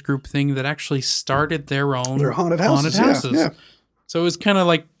Christian youth group thing that actually started their own They're haunted houses. Yeah. So it was kind of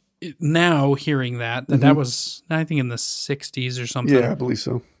like now hearing that Mhm. was, I think, in the 60s or something. Yeah, I believe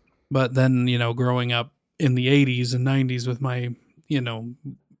so. But then, growing up in the 80s and 90s with my,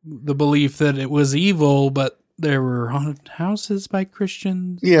 the belief that it was evil, but there were haunted houses by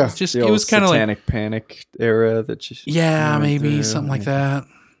Christians. Yeah. It's just, The it old was kind of like, Satanic Panic era that you yeah, went maybe through, something like yeah. that.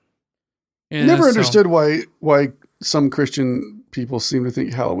 Yeah, Never so- understood why some Christian people seem to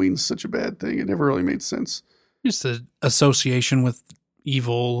think Halloween's such a bad thing. It never really made sense. Just the association with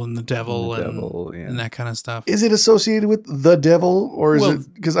evil and the devil The and, devil, yeah. and that kind of stuff. Is it associated with the devil, or is Well-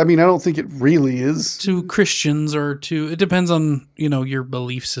 it? Because I mean, I don't think it really is. To Christians or it depends on, your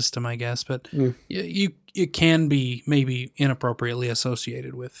belief system, I guess. But Mm. it can be maybe inappropriately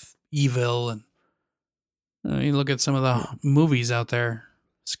associated with evil. And you look at some of the movies out there,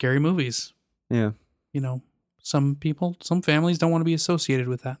 scary movies. Yeah. Some families don't want to be associated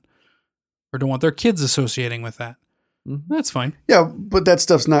with that or don't want their kids associating with that. Mhm. That's fine. Yeah, but that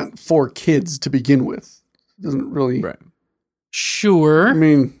stuff's not for kids to begin with. It doesn't really. Right. Sure. I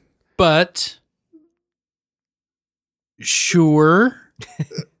mean, But sure.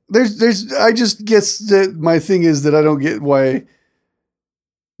 there's. I just guess that my thing is that I don't get why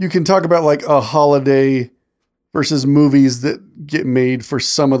you can talk about like a holiday versus movies that get made for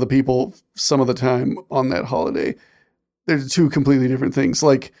some of the people some of the time on that holiday. They're two completely different things.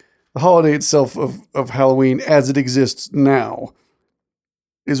 Like the holiday itself of Halloween as it exists now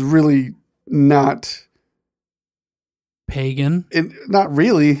is really not Pagan. not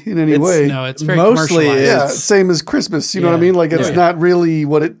really in any way. No, it's very Mostly commercialized. Yeah, it's- same as Christmas. You know what I Yeah. mean? Like it's Yeah. not really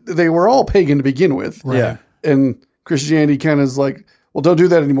what it. They were all pagan to begin with, Right. Yeah. and Christianity kind of is like, well, don't do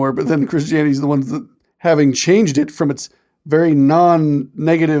that anymore. But then Christianity is the ones that, having changed it from its very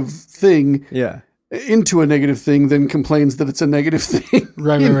non-negative thing Yeah. into a negative thing, then complains that it's a negative thing.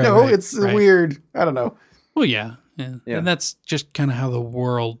 Right, You right, know, right, it's right. weird. I don't know. Well, yeah. And that's just kind of how the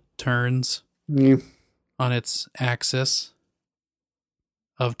world turns Yeah. on its axis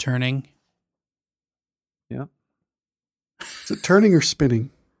of turning. Is it turning or spinning?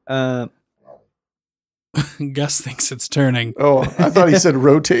 Gus thinks it's turning. Oh, I thought he said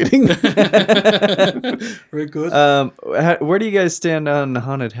rotating. Very good. Where do you guys stand on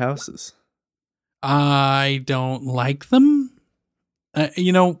haunted houses? I don't like them. I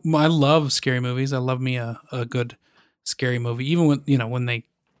love scary movies. I love me a good scary movie, even when they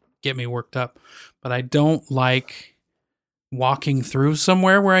get me worked up. But I don't like walking through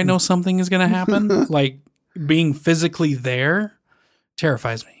somewhere where I know something is going to happen. Like being physically there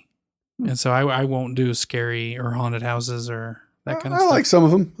terrifies me, and so I won't do scary or haunted houses or that kind of I stuff. like some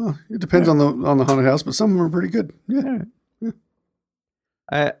of them. Oh, it depends on the haunted house, but some of them are pretty good. Yeah.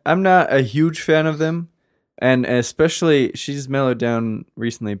 I'm not a huge fan of them, and especially she's mellowed down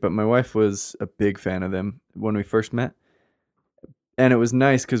recently. But my wife was a big fan of them when we first met, and it was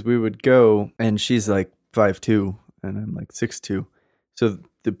nice because we would go, and she's like 5'2", and I'm like 6'2", so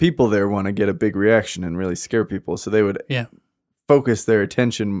the people there want to get a big reaction and really scare people, so they would focus their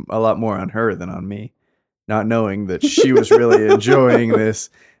attention a lot more on her than on me, not knowing that she was really enjoying this.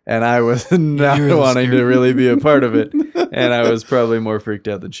 And I was not You're really wanting scared. to really be a part of it. And I was probably more freaked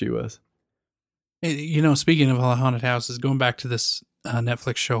out than she was. Speaking of haunted houses, going back to this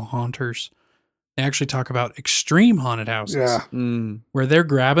Netflix show Haunters, they actually talk about extreme haunted houses Yeah. where they're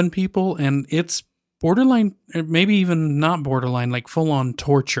grabbing people and it's borderline, maybe even not borderline, like full on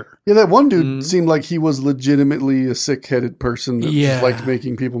torture. Yeah, that one dude Mhm. seemed like he was legitimately a sick-headed person that Yeah. just liked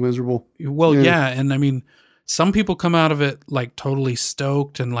making people miserable. Well, Yeah. yeah. And I mean, some people come out of it like totally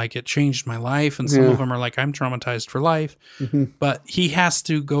stoked and like it changed my life. And some of them are like, I'm traumatized for life. But he has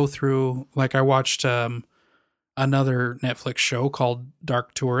to go through, like I watched another Netflix show called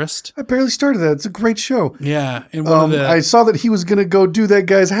Dark Tourist. I barely started that. It's a great show. Yeah. And I saw that he was going to go do that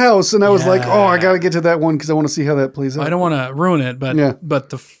guy's house, and I was like, oh, I got to get to that one because I want to see how that plays out. I don't want to ruin it, but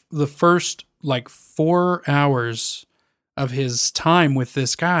the first like 4 hours of his time with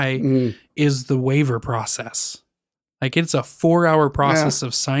this guy is the waiver process. Like it's a 4-hour process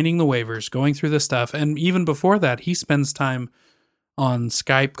of signing the waivers, going through the stuff. And even before that, he spends time on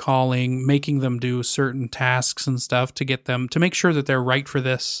Skype calling, making them do certain tasks and stuff to get them to make sure that they're right for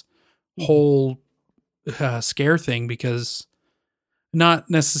this whole scare thing, because not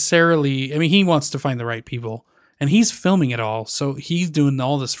necessarily, I mean, he wants to find the right people and he's filming it all. So he's doing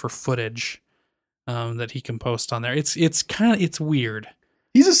all this for footage that he can post on there. It's weird.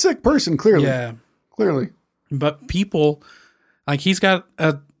 He's a sick person, clearly. Yeah. Clearly. But people, like he's got,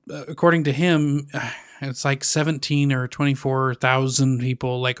 according to him, it's like 17 or 24,000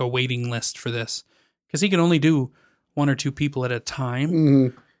 people, like a waiting list for this. Because he can only do 1 or 2 people at a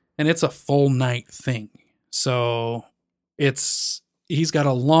time. And it's a full night thing. So he's got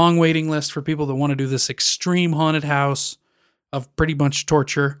a long waiting list for people that want to do this extreme haunted house of pretty much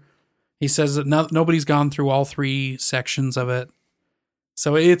torture. He says that nobody's gone through all 3 sections of it.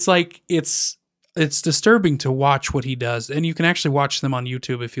 So it's like, it's disturbing to watch what he does. And you can actually watch them on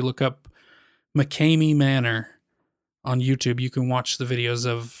YouTube. If you look up McCamey Manor on YouTube, you can watch the videos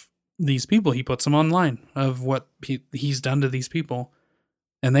of these people. He puts them online of what he's done to these people.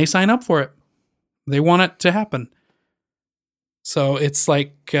 And they sign up for it. They want it to happen. So it's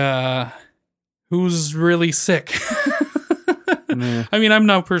like, who's really sick? I mean, I'm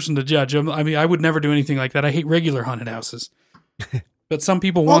no person to judge. I would never do anything like that. I hate regular haunted houses. But some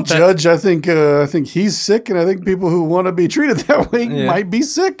people want that. Judge, I think he's sick, and I think people who want to be treated that way might be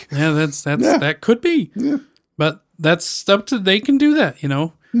sick. Yeah, that could be. Yeah. But that's up to, they can do that, you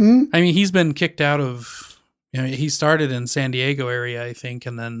know. I mean, he's been kicked out of, he started in San Diego area, I think,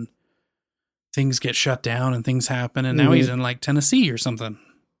 and then things get shut down and things happen, and now he's in like Tennessee or something.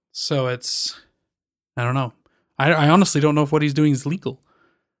 So I don't know. I honestly don't know if what he's doing is legal.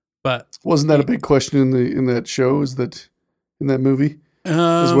 But wasn't that a big question in that show? In that movie,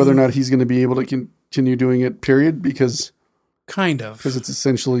 is whether or not he's going to be able to continue doing it, period, because it's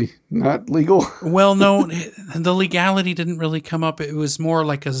essentially not legal. Well, no, the legality didn't really come up. It was more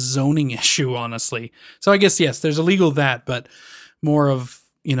like a zoning issue, honestly. So I guess, yes, there's a legal that, but more of,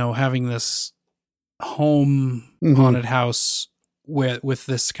 having this home haunted house with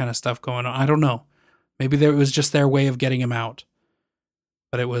this kind of stuff going on. I don't know. Maybe it was just their way of getting him out.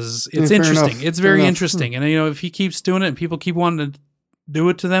 But it's interesting. It's very interesting. And, if he keeps doing it and people keep wanting to do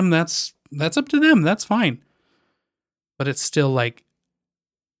it to them, that's up to them. That's fine. But it's still like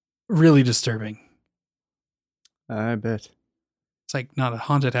really disturbing. I bet. It's like not a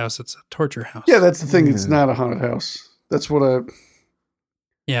haunted house. It's a torture house. Yeah, that's the thing. It's not a haunted house. That's what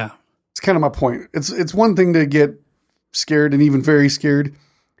yeah. It's kind of my point. It's one thing to get scared and even very scared.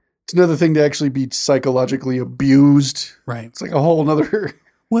 It's another thing to actually be psychologically abused. Right. It's like a whole nother.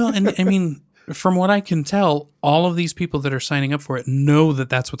 Well, and I mean, from what I can tell, all of these people that are signing up for it know that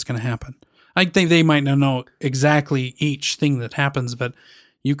that's what's going to happen. I think they might not know exactly each thing that happens, but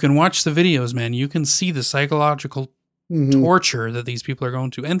you can watch the videos, man. You can see the psychological torture that these people are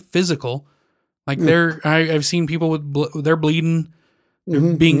going to, and physical. Like I've seen people with they're bleeding,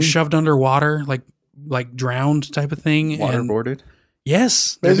 they're being shoved underwater, like drowned type of thing, waterboarded.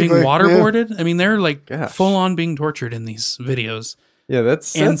 Yes, they're being waterboarded. Yeah. I mean, they're like full on being tortured in these videos. Yeah,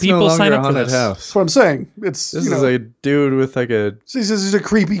 that's people no sign up for this. House. That's what I'm saying. This is a dude with like a. He's a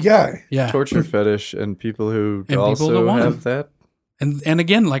creepy guy. Yeah, torture fetish, and people who also have that. And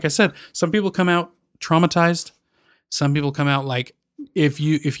again, like I said, some people come out traumatized. Some people come out like, if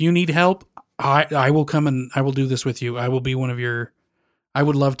you need help, I will come and I will do this with you. I will be one of your. I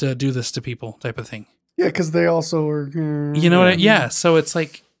would love to do this to people, type of thing. Yeah, because they also are. You know what? Yeah, so it's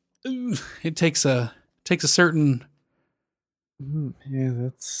like it takes a certain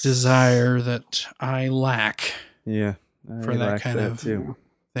desire that I lack. Yeah, for that kind of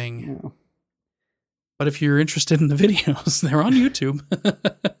thing. Yeah. But if you're interested in the videos, they're on YouTube.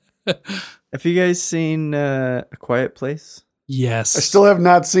 Have you guys seen A Quiet Place? Yes. I still have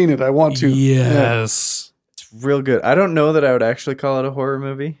not seen it. I want to. Yes. Yeah. It's real good. I don't know that I would actually call it a horror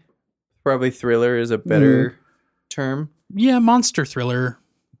movie. Probably thriller is a better term. Yeah, monster thriller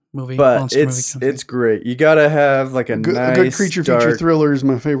movie. But it's great. You gotta have like a good creature feature thriller is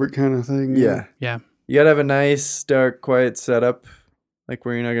my favorite kind of thing. Yeah. You gotta have a nice, dark, quiet setup, like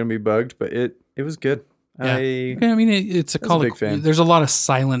where you're not gonna be bugged. But it was good. Yeah. I I mean, it's a was a call. big fan. There's a lot of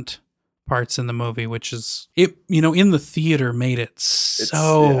silent parts in the movie, which is it. In the theater, made it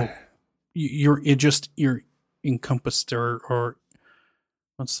so yeah. you're encompassed or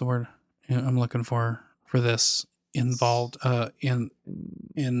what's the word I'm looking for this involved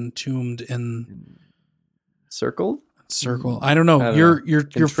entombed in Circle. circle. I don't know. I don't You're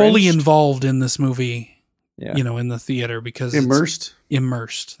know. fully Entrenched? involved in this movie. Yeah, In the theater because it's Immersed.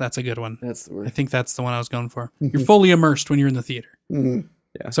 immersed. That's a good one. that's the I word. think that's the one I was going for. Mhm. You're fully immersed when you're in the theater. Mhm.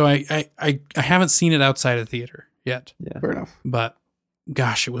 So I haven't seen it outside of theater yet, Yeah, Fair enough. but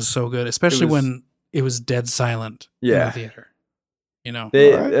gosh, it was so good, especially was- when it was dead silent in Yeah. the theater.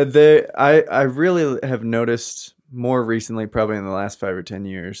 They, Alright. I really have noticed more recently, probably in the last 5 or 10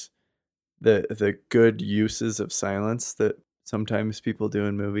 years, the good uses of silence that sometimes people do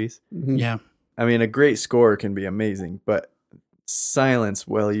in movies. Mhm. Yeah. I mean, a great score can be amazing, but silence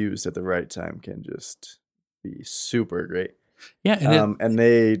well used at the right time can just be super great. Yeah, and And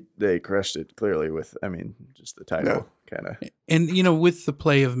they crushed it clearly with, I mean, just the title kind of. with the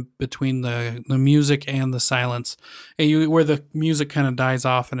play of between the music and the silence, where the music kind of dies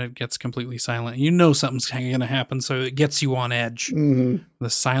off and it gets completely silent, something's going to happen, so it gets you on edge. Mhm. The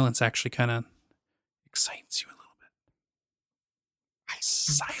silence actually kind of excites you a little bit.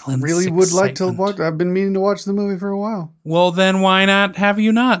 Silence. Really would like to excitement. watch. I've been meaning to watch the movie for a while. Well, then why not have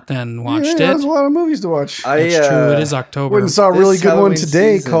you not then watched yeah, it? There's a lot of movies to watch. That's true. It is October. Went and saw a This really good one Halloween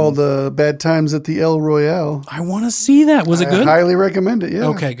today season- called Bad Times at the El Royale. I want to see that. Was it I good? highly recommend it. Yeah.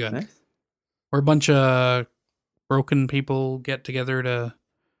 Okay, good. Nice. Where a bunch of broken people get together to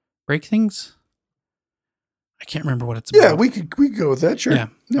break things. I can't remember what it's about. Yeah, we could go with that. Sure. Yeah.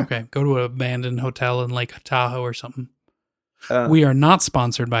 Okay. Go to an abandoned hotel in Lake Tahoe or something. We We are not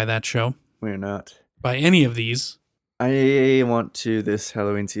sponsored by that show, we're not. by any of these. I want to this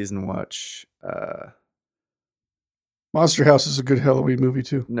Halloween season watch. Monster House is a good Halloween movie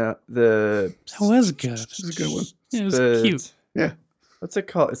too. No, the That was good. It's a good one. It was the- cute. Yeah. What's it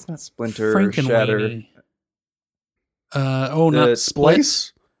called? It's not Splinter or Shatter. Frankenweenie. Not The Split.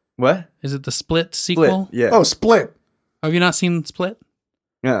 Splice? What? Is it the Split sequel? Split. Yeah. Oh, Split. Have you not seen Split?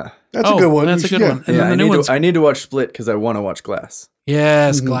 Yeah. That's a good one. That's You a should- good yeah. one. And Yeah, then the new one's I need to watch Split because I want to watch Glass.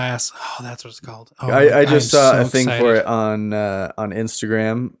 yes, Mhm. Glass. Oh, that's what it's called. Oh, I just I'm saw so a thing excited. for it on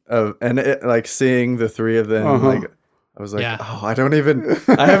Instagram and it, like seeing the three of them. Uh-huh. Like I was like, Yeah. oh,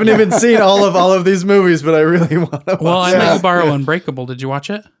 I haven't even seen all of these movies, but I really want to. Well, I watch let it. you borrow Unbreakable. Did you watch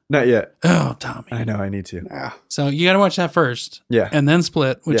it? Not yet. Oh, Tommy. I know I need to. Ah, So you got to watch that first, Yeah. and then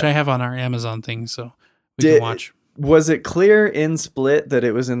Split, which Yeah. I have on our Amazon thing, so we Did- can watch. Was it clear in Split that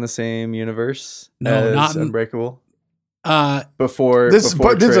it was in the same universe No, as not in- Unbreakable? Uh, Before this is a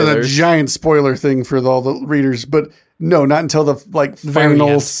trailers? giant spoiler thing for all the readers, but no, not until the Very final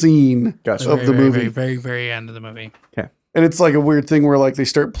end. scene Gotcha. of very, the very, movie. very, very, very end of the movie. And it's like a weird thing where like they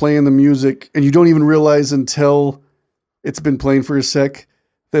start playing the music and you don't even realize until it's been playing for a sec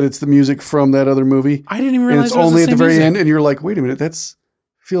that it's the music from that other movie. I didn't even And realize it's it was only the at the same very music. end and you're like, wait a minute, that's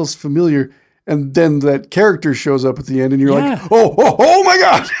feels familiar. And then that character shows up at the end and you're Yeah. like, oh my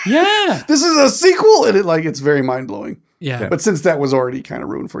God, Yeah, this is a sequel. And it's very mind blowing. yeah. But since that was already kind of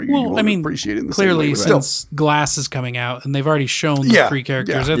ruined for you, Well, you won't I mean, appreciate it in the same Clearly, way. But still. since Glass is coming out and they've already shown the Yeah, three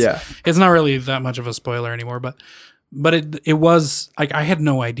characters, yeah, it's not really that much of a spoiler anymore. But it was like I had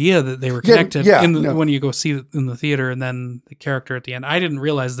no idea that they were Yeah, connected yeah, in the, no. when you go see it in the theater, and then the character at the end. I didn't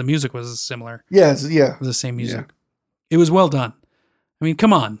realize the music was similar. Yeah, It was the same music. It was well done. I mean,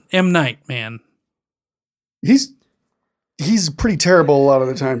 come on, M. Night, man. He's pretty terrible a lot of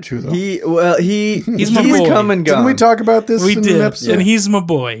the time too, though. He's my he's boy. come and gone. Didn't we talk about this We in did, an episode? and he's my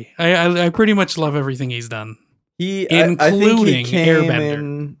boy. I pretty much love everything he's done. I think including he came Airbender.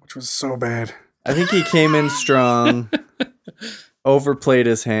 in. Which was so bad. I think he came in strong. Overplayed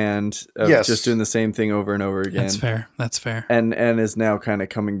his hand of Yes. just doing the same thing over and over again. That's fair. That's fair. And is now kind of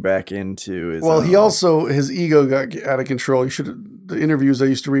coming back into his Well, he own. also his ego got out of control. The interviews I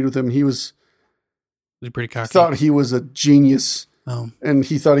used to read with him, he He's pretty cocky. thought he was a genius Oh. and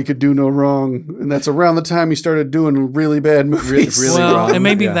he thought he could do no wrong. And that's around the time he started doing really bad movies. really well, wrong. and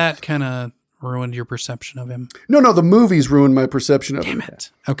maybe Yeah. that kind of ruined your perception of him. No, the movies ruined my perception of him. Damn it.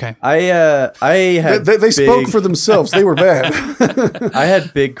 Okay. I had They spoke big- for themselves. They were bad. I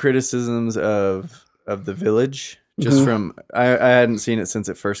had big criticisms of The Village just Mhm. from I hadn't seen it since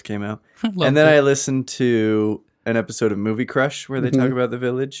it first came out. And then I listened to an episode of Movie Crush where they Mhm. talk about The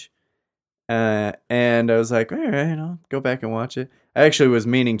Village. And I was like, all right, I'll go back and watch it. I actually was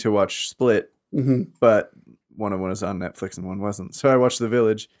meaning to watch Split, Mhm. but one of them was on Netflix and one wasn't. So I watched The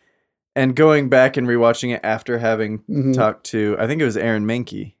Village. And going back and rewatching it after having Mhm. talked to, I think it was Aaron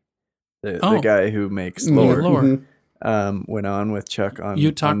Mahnke the guy who makes Mhm. Lore, Lore. Mhm. went on with Chuck on,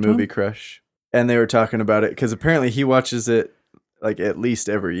 You talked on to Movie him? Crush. And they were talking about it because apparently he watches it like at least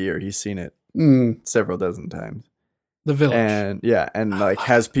every year. He's seen it Mm. several dozen times. The Village. And yeah, and like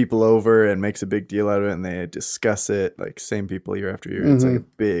has people over and makes a big deal out of it, and they discuss it like same people year after year. It's like a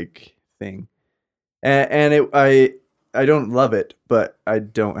big thing. And I don't love it, but I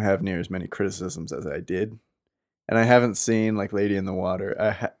don't have near as many criticisms as I did. And I haven't seen like Lady in the Water.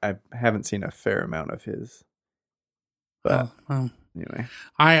 I haven't seen a fair amount of his. But Well, anyway,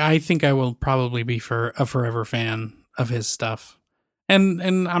 I think I will probably be a forever fan of his stuff. And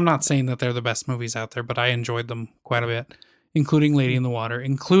I'm not saying that they're the best movies out there, but I enjoyed them quite a bit, including Lady in the Water,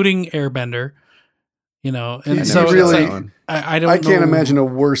 including Airbender. You know, and He so it's really- like, I don't I can't know- imagine a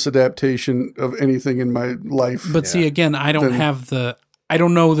worse adaptation of anything in my life. But see, again, I don't Then- have I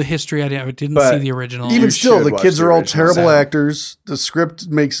don't know the history. I didn't But see the original. Even You still, should the watch kids the are all original. terrible So- actors. The script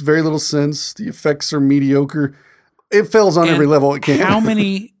makes very little sense. The effects are mediocre. It fails on And every level it can. How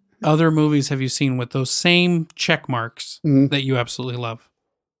many other movies have you seen with those same check marks Mhm. that you absolutely love?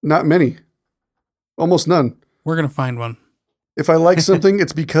 Not many. Almost none. We're gonna find one. If I like something,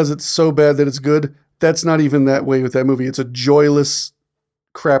 it's because it's so bad that it's good. That's not even that way with that movie. It's a joyless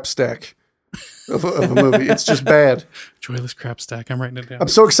crap stack of a movie. It's just bad. Joyless crap stack. I'm writing it down. I'm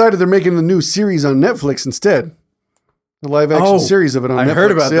so excited they're making the new series on Netflix instead. The live action Oh, series of it on I Netflix.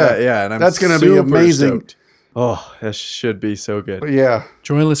 heard about that. Yeah, and I'm That's gonna be super amazing. stoked. Oh, that should be so good. Yeah.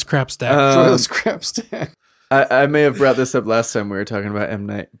 Joyless crap stack. Joyless crap stack. I may have brought this up last time we were talking about M.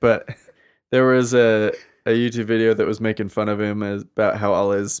 Night, but there was a YouTube video that was making fun of him about how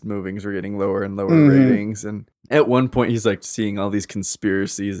all his movies were getting lower and lower ratings. And at one point, he's like seeing all these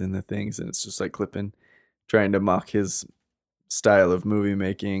conspiracies and the things, and it's just like clipping, trying to mock his style of movie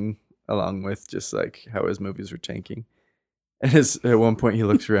making, along with just like how his movies were tanking. And at one point, he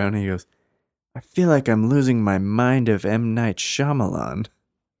looks around and he goes, I feel like I'm losing my mind of M. Night Shyamalan.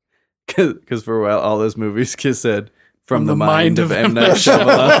 Because for a while, all those movies said, from the mind of M. Night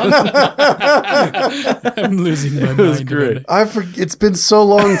Shyamalan. I'm losing my It was mind. great. It's been so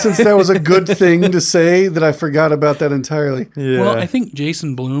long since that was a good thing to say that I forgot about that entirely. Yeah. Well, I think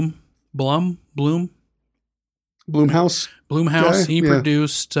Jason Blumhouse, Bloomhouse. Guy? he Yeah.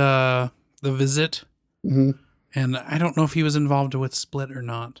 produced The Visit, hmm and I don't know if he was involved with Split or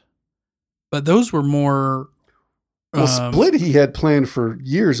not. But those were more. Well, Split he had planned for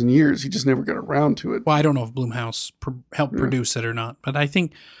years and years. He just never got around to it. Well, I don't know if Blumhouse helped produce it or not, but I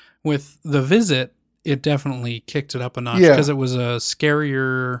think with The Visit, it definitely kicked it up a notch Yeah. because it was a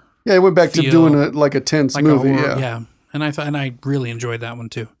scarier, Yeah, he went back to Feel doing a tense like movie. a horror, Yeah. And I really enjoyed that one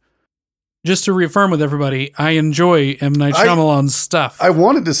too. Just to reaffirm with everybody, I enjoy M. Night Shyamalan's stuff. I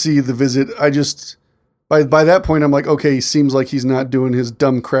wanted to see The Visit. I just by that point I'm like, okay, he seems like he's not doing his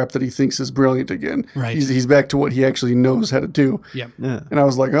dumb crap that he thinks is brilliant again. Right. He's back to what he actually knows how to do. yeah. yeah. And I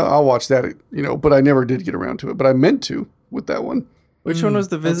was like, oh, I'll watch that, but I never did get around to it. But I meant to with that one. Which one was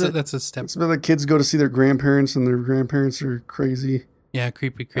the visit? That's a step. It's where the kids go to see their grandparents and their grandparents are crazy. Yeah,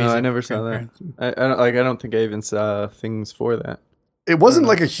 creepy, crazy. I never saw that. grandparents. I don't think I even saw things for that. It wasn't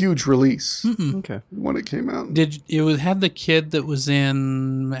like a huge release Okay. when it came out. Had the kid that was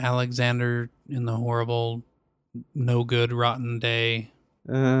in Alexander in the horrible, no good, rotten day,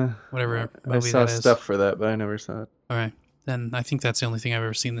 whatever I movie saw that is. stuff for that, but I never saw it. All right, then I think that's the only thing I've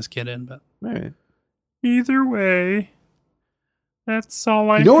ever seen this kid in. But All right. either way, that's all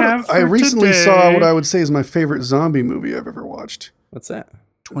I You know what? I recently saw what I would say is my favorite zombie movie I've ever watched. What's that?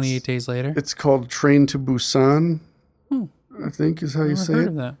 28 Days Later. It's called Train to Busan. I think is how you I've say heard it.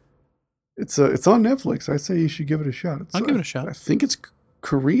 of that. It's on Netflix. I say you should give it a shot. I'll give it a shot. I think it's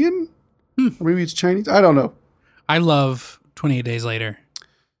Korean, or maybe it's Chinese. I don't know. I love 28 Days Later.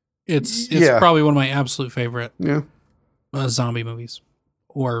 It's Yeah. probably one of my absolute favorite Yeah, zombie movies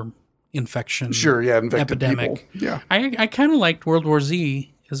or infection. sure. Yeah, infected Epidemic. people. Yeah, I kind of liked World War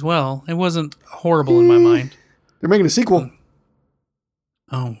Z as well. It wasn't horrible in my mind. they're making a sequel.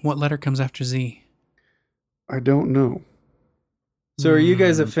 Oh, what letter comes after Z? I don't know. So, are you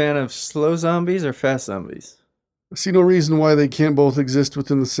guys a fan of slow zombies or fast zombies? I see no reason why they can't both exist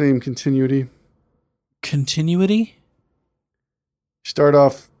within the same continuity. Continuity? Start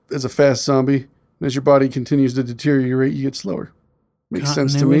off as a fast zombie, and as your body continues to deteriorate, you get slower. Makes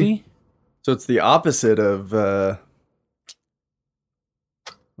sense to me. Continuity? So it's the opposite of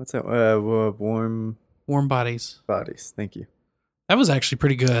what's that? Warm Warm Bodies. bodies. Thank you. That was actually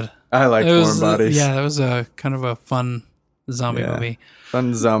pretty good. I like It warm was, bodies. Yeah, that was a kind of a fun zombie Yeah. movie.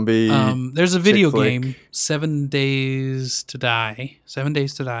 Fun zombie. There's a video chick flick. game, 7 Days to Die. 7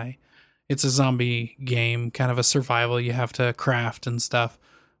 Days to Die. It's a zombie game, kind of a survival. You have to craft and stuff.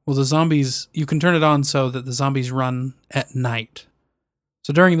 Well, the zombies, you can turn it on so that the zombies run at night.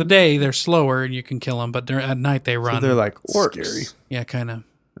 So during the day, they're slower and you can kill them, but at night they run. So they're like orcs. Scary. Yeah, kind of.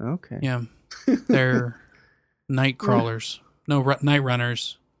 Okay. Yeah. They're night crawlers. No, night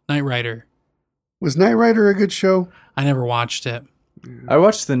runners. Knight Rider. Was Knight Rider a good show? I never watched it. I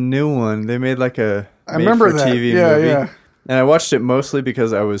watched the new one. They made like a I remember that. TV Yeah, movie. yeah. And I watched it mostly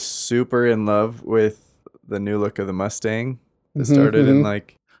because I was super in love with the new look of the Mustang that started in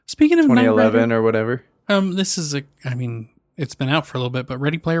like Speaking of Knight 2011 Rider, or whatever. this is it's been out for a little bit, but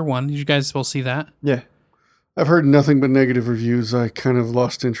Ready Player One, did you guys will see that? Yeah. I've heard nothing but negative reviews. I kind of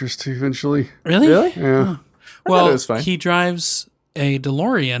lost interest eventually. Really? Really? Yeah. Well, it was fine. he drives a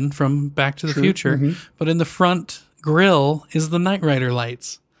DeLorean from Back to the Future, Mhm. but in the front grill is the Knight Rider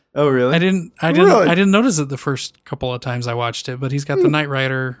lights. Oh, really? I didn't notice it the first couple of times I watched it, but he's got the Knight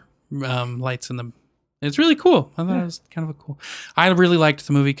Rider lights in them. It's really cool. I thought it was kind of cool. I really liked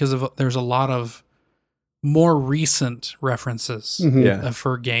the movie because there's a lot of more recent references Yeah.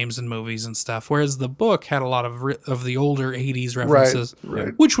 for games and movies and stuff, whereas the book had a lot of the older 80s references,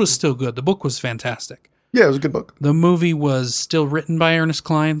 Right. which was still good. The book was fantastic. Yeah, it was a good book. The movie was still written by Ernest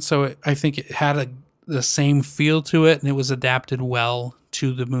Cline, so I think it had the same feel to it, and it was adapted well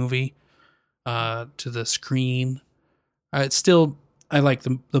to the movie, to the screen. I like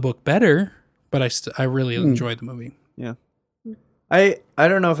the book better, but I really enjoyed the movie. Yeah. I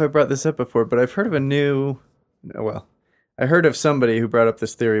don't know if I brought this up before, but I've heard of I heard of somebody who brought up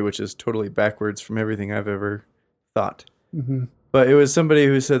this theory, which is totally backwards from everything I've ever thought. Mm-hmm. But it was somebody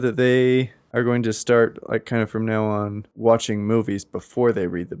who said that they are going to start, like, kind of from now on, watching movies before they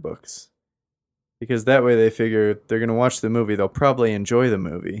read the books. Because that way they figure they're going to watch the movie, they'll probably enjoy the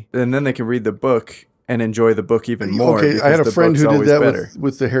movie, and then they can read the book and enjoy the book even more. Okay, I had a because the friend book's who did always that better.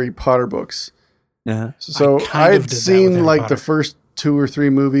 with the Harry Potter books. Uh-huh. So I kind of I've did that with seen Harry like Potter. the first 2 or 3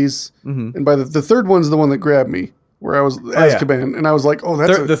 movies, Mhm. and by the third one's the one that grabbed me, where I was Azkaban, and I was like, oh,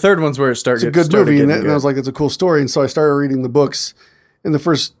 that's The third one's where it started. it's a good movie, and I was like, it's a cool story, and so I started reading the books. In the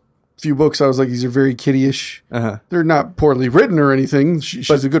first few books, I was like, these are very kiddie-ish. uh-huh. They're not poorly written or anything.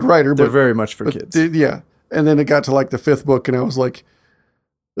 She's a good writer, They're but very much for kids. yeah. And then it got to like the 5th book, and I was like,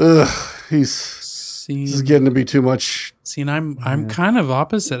 ugh, this is getting to be too much. See, and I'm kind of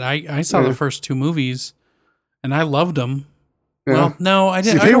opposite. I saw the first 2 movies, and I loved them. Yeah. Well, no, I See,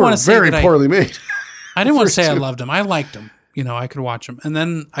 didn't. I they don't were want to say very that poorly made. I didn't want to first say I 2. loved them. I liked them. I could watch them, and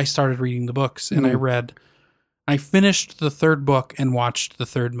then I started reading the books, and I finished the 3rd book and watched the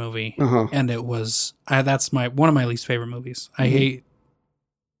 3rd movie, Uh-huh. and it was that's one of my least favorite movies. I hate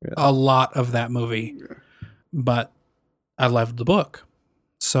a lot of that movie, but I loved the book.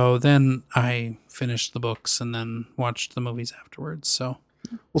 So then I finished the books and then watched the movies afterwards. So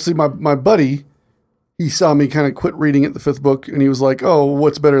Well, see, my buddy, he saw me kind of quit reading at the 5th book, and he was like, oh,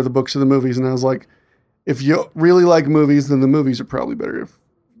 what's better, the books or the movies? And I was like, if you really like movies, then the movies are probably better.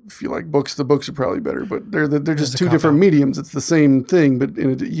 If you like books, the books are probably better. But they're just a 2 cop-out. different mediums. It's the same thing, but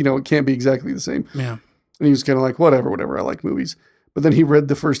it can't be exactly the same. yeah, And he was kind of like, whatever, I like movies. But then he read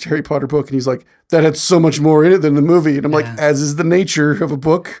the first Harry Potter book, and he's like, that had so much more in it than the movie. And I'm like, Yeah. as is the nature of a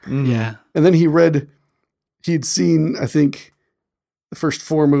book. yeah. And then he'd seen, I think, the first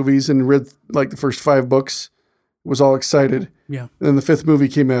 4 movies and read like the first 5 books, was all excited. Yeah. And then the 5th movie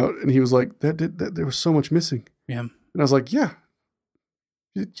came out, and he was like, that there was so much missing. Yeah. And I was like, yeah.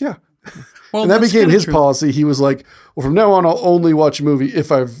 Well, And that that's became kinda his true. policy. He was like, well, from now on, I'll only watch a movie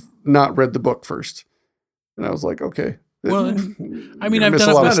if I've not read the book first. And I was like, okay. Well, You're I mean, gonna I've miss done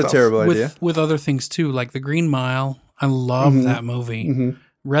a it lot of Not a stuff. terrible idea. with other things too, like The Green Mile. I love Mhm. that movie. Mhm.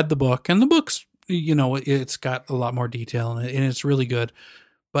 Read the book, and the book's it's got a lot more detail in it, and it's really good.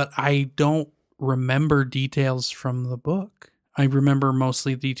 But I don't remember details from the book. I remember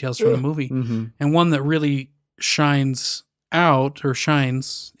mostly details from the movie. Mm-hmm. And one that really shines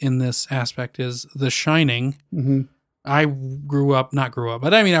in this aspect is The Shining. Mhm. I not grew up,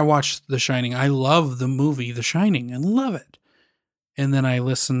 but I mean, I watched The Shining. I love the movie The Shining. I love it. And then I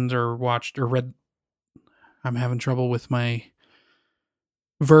listened or watched or read. I'm having trouble with my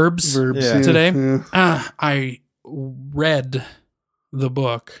verbs Yeah. today. Yeah. I read the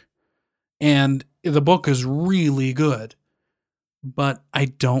book, and the book is really good, but I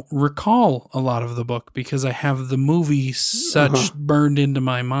don't recall a lot of the book because I have the movie such burned into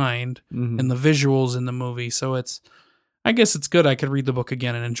my mind Mm-hmm. and the visuals in the movie. So I guess it's good. I could read the book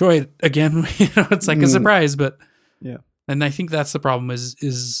again and enjoy it again. It's like a surprise, but Yeah. And I think that's the problem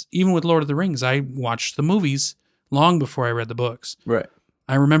is even with Lord of the Rings, I watched the movies long before I read the books. Right.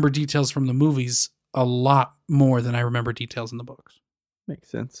 I remember details from the movies a lot more than I remember details in the books. Makes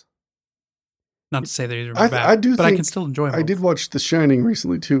sense. Not to say they're I bad, do but I think can still enjoy them. I did watch The Shining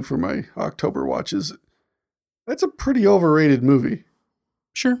recently too for my October watches. That's a pretty overrated movie.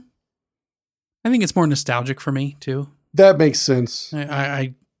 Sure. I think it's more nostalgic for me too. That makes sense.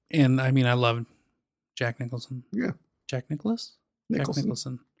 I love Jack Nicholson. Yeah. Jack Nicklaus? Nicholson. Jack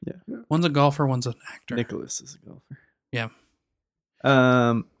Nicholson. Yeah. One's a golfer, one's an actor. Nicholas is a golfer. Yeah.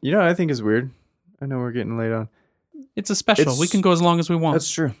 You know what I think is weird? I know we're getting late on. It's a special. We can go as long as we want. That's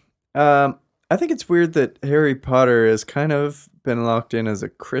true. I think it's weird that Harry Potter has kind of been locked in as a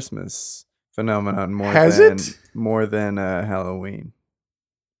Christmas phenomenon more than Halloween.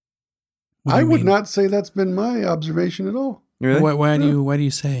 What do I you would mean? not say that's been my observation at all. Really? Why do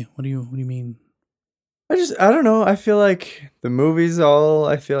you say? What do you mean? I don't know. I feel like the movies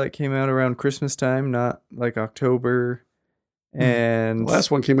came out around Christmas time, not like October. And The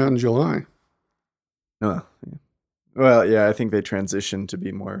last one came out in July. Oh, yeah. Well, yeah, I think they transitioned to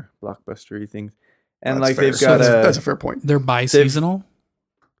be more blockbustery things. And That's like fair. they've got that's a fair point. They're bi-seasonal?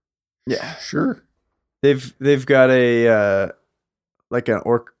 yeah. Sure. They've got a like an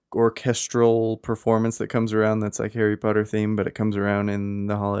orchestral performance that comes around that's like Harry Potter theme, but it comes around in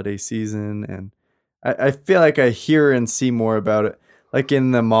the holiday season, and I feel like I hear and see more about it. Like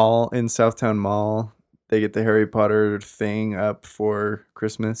in the mall, in Southtown Mall, they get the Harry Potter thing up for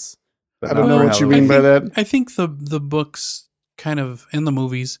Christmas. But I don't not know for what you Halloween. mean by that. I think the books kind of, and the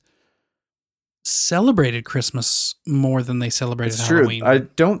movies, celebrated Christmas more than they celebrated It's Halloween. true. I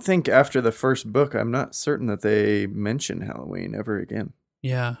don't think after the first book, I'm not certain that they mention Halloween ever again,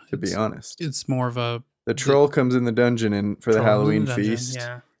 Yeah. to be honest. It's more of a... The troll comes in the dungeon for the troll in Halloween dungeon, feast.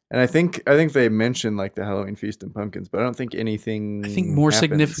 Yeah. And I think they mention like the Halloween feast and pumpkins, but I don't think anything I think more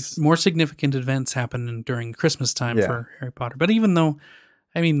happens. significant events happen during Christmas time Yeah. for Harry Potter. But even though,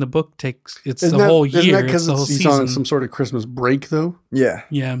 I mean, the book takes Isn't the that- whole isn't year, that it's because the whole he's season. on some sort of Christmas break, though? Yeah.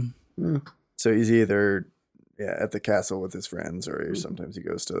 Yeah, So he's either at the castle with his friends, or sometimes he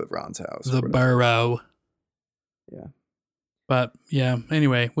goes to Ron's house. or the whatever. burrow. Yeah. But yeah,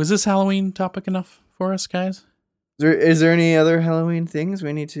 anyway, was this Halloween topic enough for us, guys? Is there any other Halloween things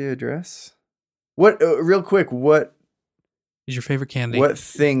we need to address? What real quick? What Is your favorite candy? What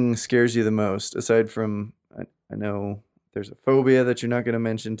thing scares you the most, aside from I know there's a phobia that you're not going to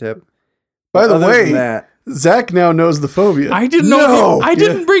mention, Tip. By the Other way, than that, Zach now knows the phobia. I didn't know. I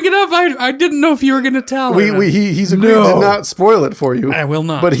didn't bring it up. I didn't know if you were going to tell. He's agreed to not spoil it for you. I will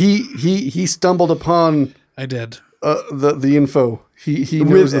not. But he stumbled upon I did. the info. He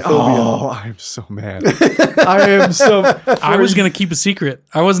knows the phobia. Oh, I'm so mad. I am so. I was going to keep a secret.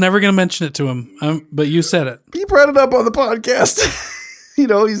 I was never going to mention it to him. But you said it. He brought it up on the podcast.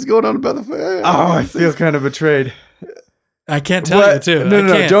 He's going on about the. Oh, I feel kind of betrayed. I can't tell you too.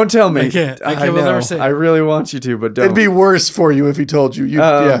 No, don't tell me. I can't. I will know. never say. I really want you to, but don't. It'd be worse for you if he told you.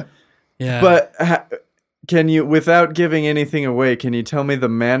 Yeah. Yeah. But can you, without giving anything away, can you tell me the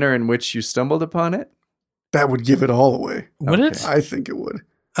manner in which you stumbled upon it? That would give it all away. Would it? I think it would.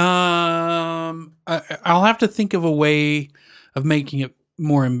 I'll have to think of a way of making it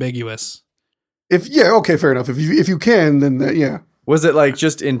more ambiguous. Okay, fair enough. If you can, then yeah. Was it like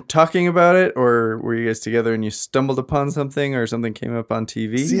just in talking about it, or were you guys together and you stumbled upon something, or something came up on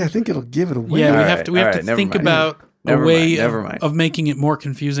TV? See, I think it'll give it away. Yeah, we All have right, to. We have to never think mind. about Never a way mind, never mind. of making it more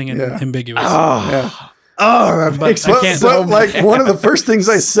confusing and Yeah. ambiguous. Oh, Yeah. that But makes I me can't- so But like one of the first things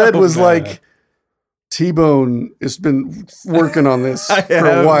I said So was bad. like, T-Bone has been working on this for I a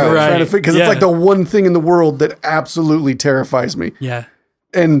have, while, right. because Yeah. it's like the one thing in the world that absolutely terrifies me, Yeah.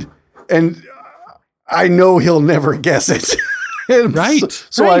 and I know he'll never guess it. And Right,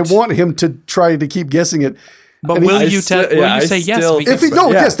 So right. I want him to try to keep guessing it. But And will he- you I still- will yeah, you I say yes? still- If If he no,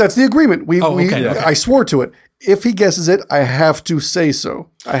 Yeah. yes, that's the agreement. Oh, okay, okay. I swore to it. If he guesses it, I have to say so.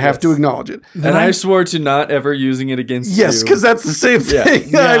 I have to acknowledge it. And I swore to not ever using it against you. Yes, because that's the same Yeah. thing.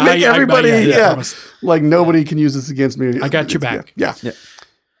 Yeah, I make everybody, I promise. like nobody can use this against me. I got your back. Yeah.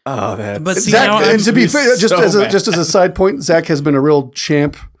 Oh, that. But see, Zach, now and to be makes me fair, just so as mad. just as a side point, Zach has been a real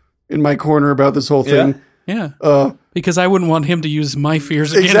champ in my corner about this whole thing. yeah, because I wouldn't want him to use my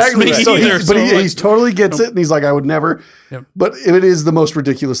fears against Exactly. me So either. he's totally gets it, and he's like, I would never. Yep. But it is the most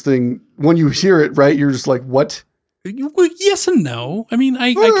ridiculous thing when you hear it. Right, you're just like, what? Well, yes and no. I mean,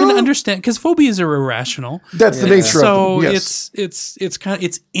 I can understand because phobias are irrational. That's the nature So of them. Yes.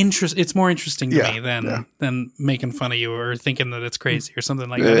 it's more interesting to Yeah, me yeah. than making fun of you or thinking that it's crazy or something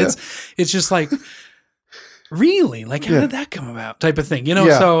like that. It's just like really, like how did that come about? Type of thing,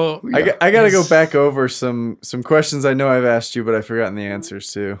 Yeah. So I got to go back over some questions I know I've asked you, but I've forgotten the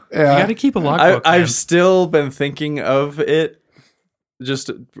answers to. you got to keep a logbook. man. I've still been thinking of it, just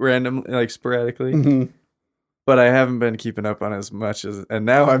randomly, like sporadically. Mhm. but I haven't been keeping up on as much as, and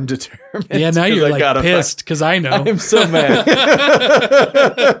now I'm determined. Yeah, now 'cause you're I like gotta pissed because I know. I'm so mad.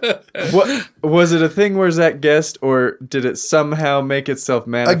 What was it? A thing where Zach guessed, or did it somehow make itself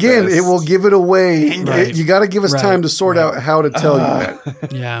manifest? Again, it will give it away. Right. You got to give us Right. time to sort out how to tell you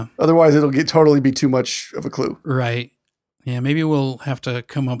that. Yeah, Otherwise, it'll totally be too much of a clue. right. Yeah, maybe we'll have to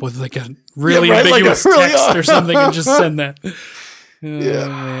come up with like a really right, like a ambiguous really- text or something and just send that. Oh, Yeah.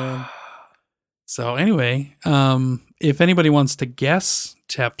 man. So anyway, if anybody wants to guess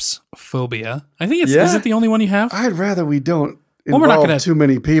Tep's phobia, I think it's is Yeah. it the only one you have? I'd rather we don't Well, we're involve not gonna- too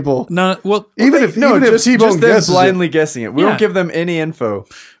many people. No, well, Even if just T-Bone them guesses blindly guessing it. We Yeah. won't give them any info.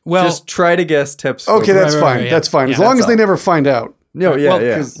 well, Just try to guess Tep's. it. Okay, that's Right, fine. right, yeah. That's fine. As Yeah, long that's as they all. never find out. No, yeah, Well,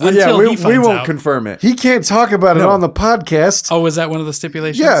 yeah. 'cause Yeah, until we he finds won't out. confirm it. He can't talk about it No. on the podcast. oh, was that one of the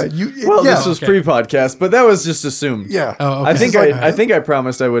stipulations? Yeah, Well, yeah, this was Okay. pre-podcast, but that was just assumed. yeah. Oh, okay. I think It's I think I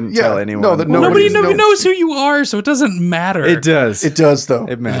promised I wouldn't Yeah, tell anyone. no, that Well, nobody nobody knows. knows who you are, so it doesn't matter. It does. It does though.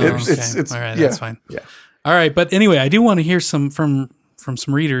 It Oh, matters. okay. It's all right. yeah. That's fine. Yeah. All right, but anyway, I do want to hear some from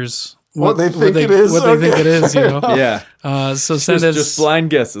some readers What they think it is? What they think it is. You know. Yeah. So send us Just blind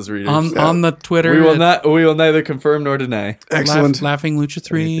guesses, readers. on the Twitter. we will at not. We will neither confirm nor deny. Excellent. Laughing Lucha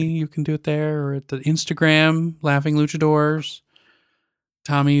 3. You can do it there, or at the Instagram Laughing Luchadors.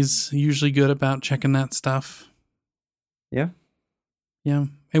 Tommy's usually good about checking that stuff. Yeah. Yeah,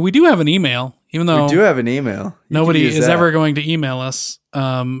 and we do have an email, even though We do have an email. You nobody can use is that. ever going to email us.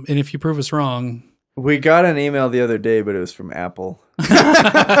 And if you prove us wrong, We got an email the other day, but it was from Apple on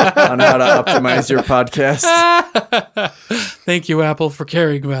how to optimize your podcast. thank you, Apple, for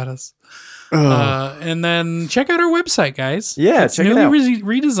caring about us. And then check out our website, guys. Yeah, It's check it newly out.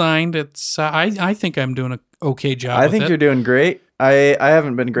 redesigned. It's I think I'm doing an okay job. I with think it. you're doing great. I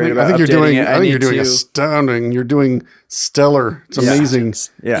haven't been great about I think you're updating doing. it. I think need you're doing to. astounding. You're doing stellar. It's Yeah. amazing.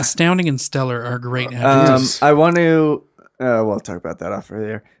 Yeah. Astounding and Stellar are great adjectives. I want to. We'll talk about that off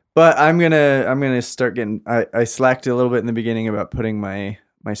there. But I'm gonna start getting. I slacked a little bit in the beginning about putting my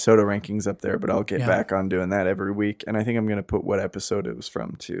soda rankings up there, but I'll get Yeah. back on doing that every week. And I think I'm gonna put what episode it was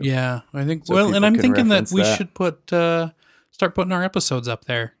from too. Yeah, I think. So well, and people I'm can thinking that reference we that. should put start putting our episodes up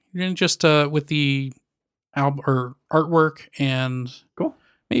there. And just with the album or artwork and Cool.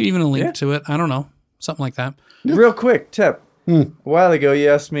 maybe even a link Yeah. to it. I don't know, something like that. Real quick, Tep. Hmm. A while ago, you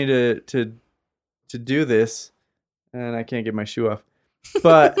asked me to do this, and I can't get my shoe off.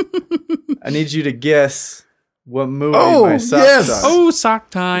 But I need you to guess what movie Oh, my socks yes! are. Oh, sock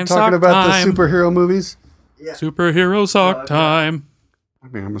time! Talking sock about time. the superhero movies. Superhero sock time. I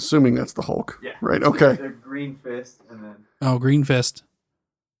mean, I'm assuming that's the Hulk, Yeah. right? Okay, They're Green Fist, and then Oh, Green Fist.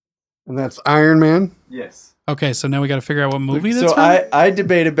 and that's Iron Man. yes. Okay, so now we got to figure out what movie that's So from. I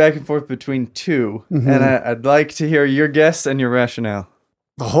debated back and forth between two, Mhm. and I'd like to hear your guess and your rationale.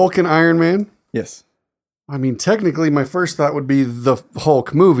 The Hulk and Iron Man. Yes. I mean, technically, my first thought would be the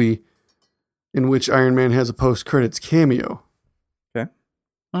Hulk movie, in which Iron Man has a post-credits cameo. Oh,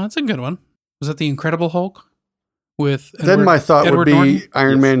 that's a good one. Was that the Incredible Hulk? With Then my thought Edward would be Norton?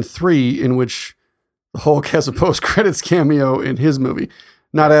 Iron Yes. Man 3, in which the Hulk has a post-credits cameo in his movie,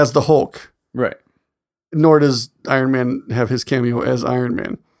 not as the Hulk. Right. Nor does Iron Man have his cameo as Iron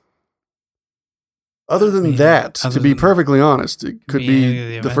Man. Other than Yeah, that, other to be than- perfectly honest, it could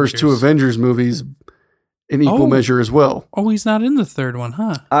be Yeah, the first two Avengers. Avengers movies in equal Oh. measure as well. Oh, he's not in the third one,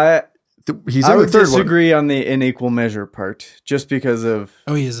 huh? He's I in the would third one. disagree on the in equal measure part, just because of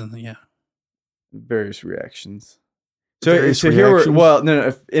Oh, he is in the various reactions. So, Various so here reactions? we're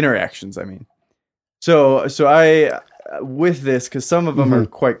no interactions. I mean, so I with this because some of them are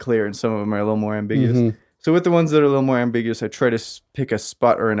quite clear and some of them are a little more ambiguous. Mhm. So with the ones that are a little more ambiguous, I try to pick a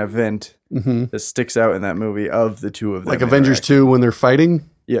spot or an event Mhm. that sticks out in that movie of the two of them. Like Avengers interacting. 2 when they're fighting.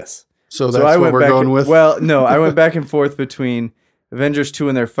 Yes. So So that's I what went we're back going with. Well, no, I went back and forth between Avengers 2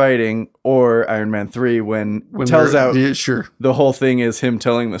 when they're fighting or Iron Man 3 when tells they're- out Yeah, sure. the whole thing is him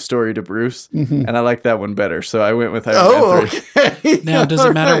telling the story to Bruce. Mhm. And I like that one better. So I went with Iron Oh, Man 3. okay. Now, does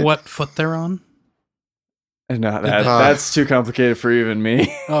it matter Alright. what foot they're on? No, that's too complicated for even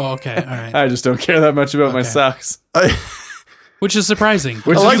me. Oh, okay, all right. I just don't care that much about my Okay. socks. Which is surprising.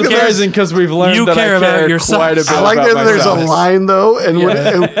 Which I like is that there's- surprising because we've learned You that care I about care your quite a socks. bit I like about that my there's socks. a line though, and,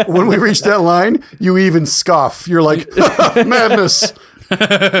 Yeah. and when we reach that line, you even scoff. You're like, madness.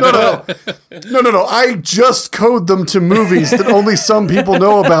 No. I just code them to movies that only some people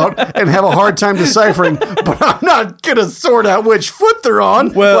know about and have a hard time deciphering, but I'm not going to sort out which foot they're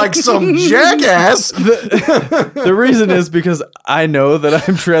on Well- like some jackass. The reason is because I know that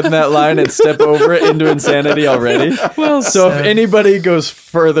I'm treading that line and step over it into insanity already. Well So if said. anybody goes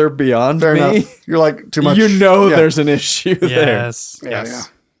further beyond Fair me, enough. You're like, too much. you know Yeah. there's an issue there. Yes. Yeah,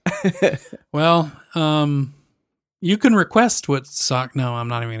 Yes. Well, You can request what sock. No, I'm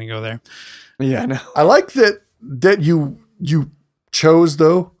not even going to go there. Yeah, no. I like that you chose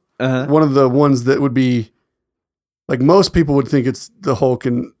though one of the ones that would be like most people would think it's the Hulk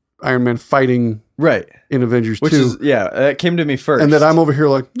and Iron Man fighting Right. in Avengers 2. Which is, that came to me first. And that I'm over here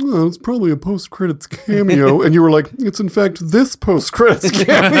like, oh, it's probably a post-credits cameo. And you were like, it's in fact this post-credits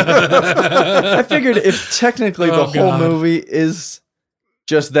cameo. I figured if technically the whole movie is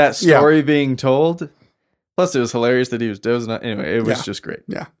just that story being told, plus it was hilarious that he was dozing. Anyway, it was just great.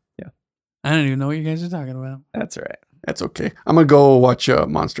 Yeah. I don't even know what you guys are talking about. That's all right. That's okay. I'm going to go watch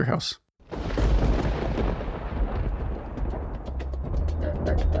Monster House.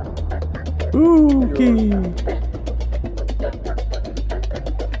 Spooky.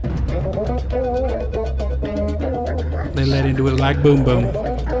 They let into it like Boom Boom.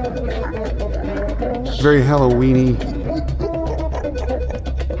 Very Halloween-y.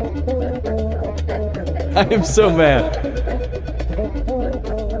 I am so mad.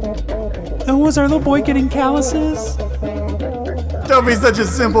 Oh, was our little boy getting calluses? Don't be such a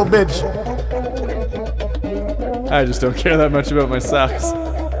simple bitch. I just don't care that much about my socks.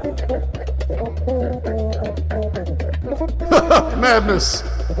 Madness.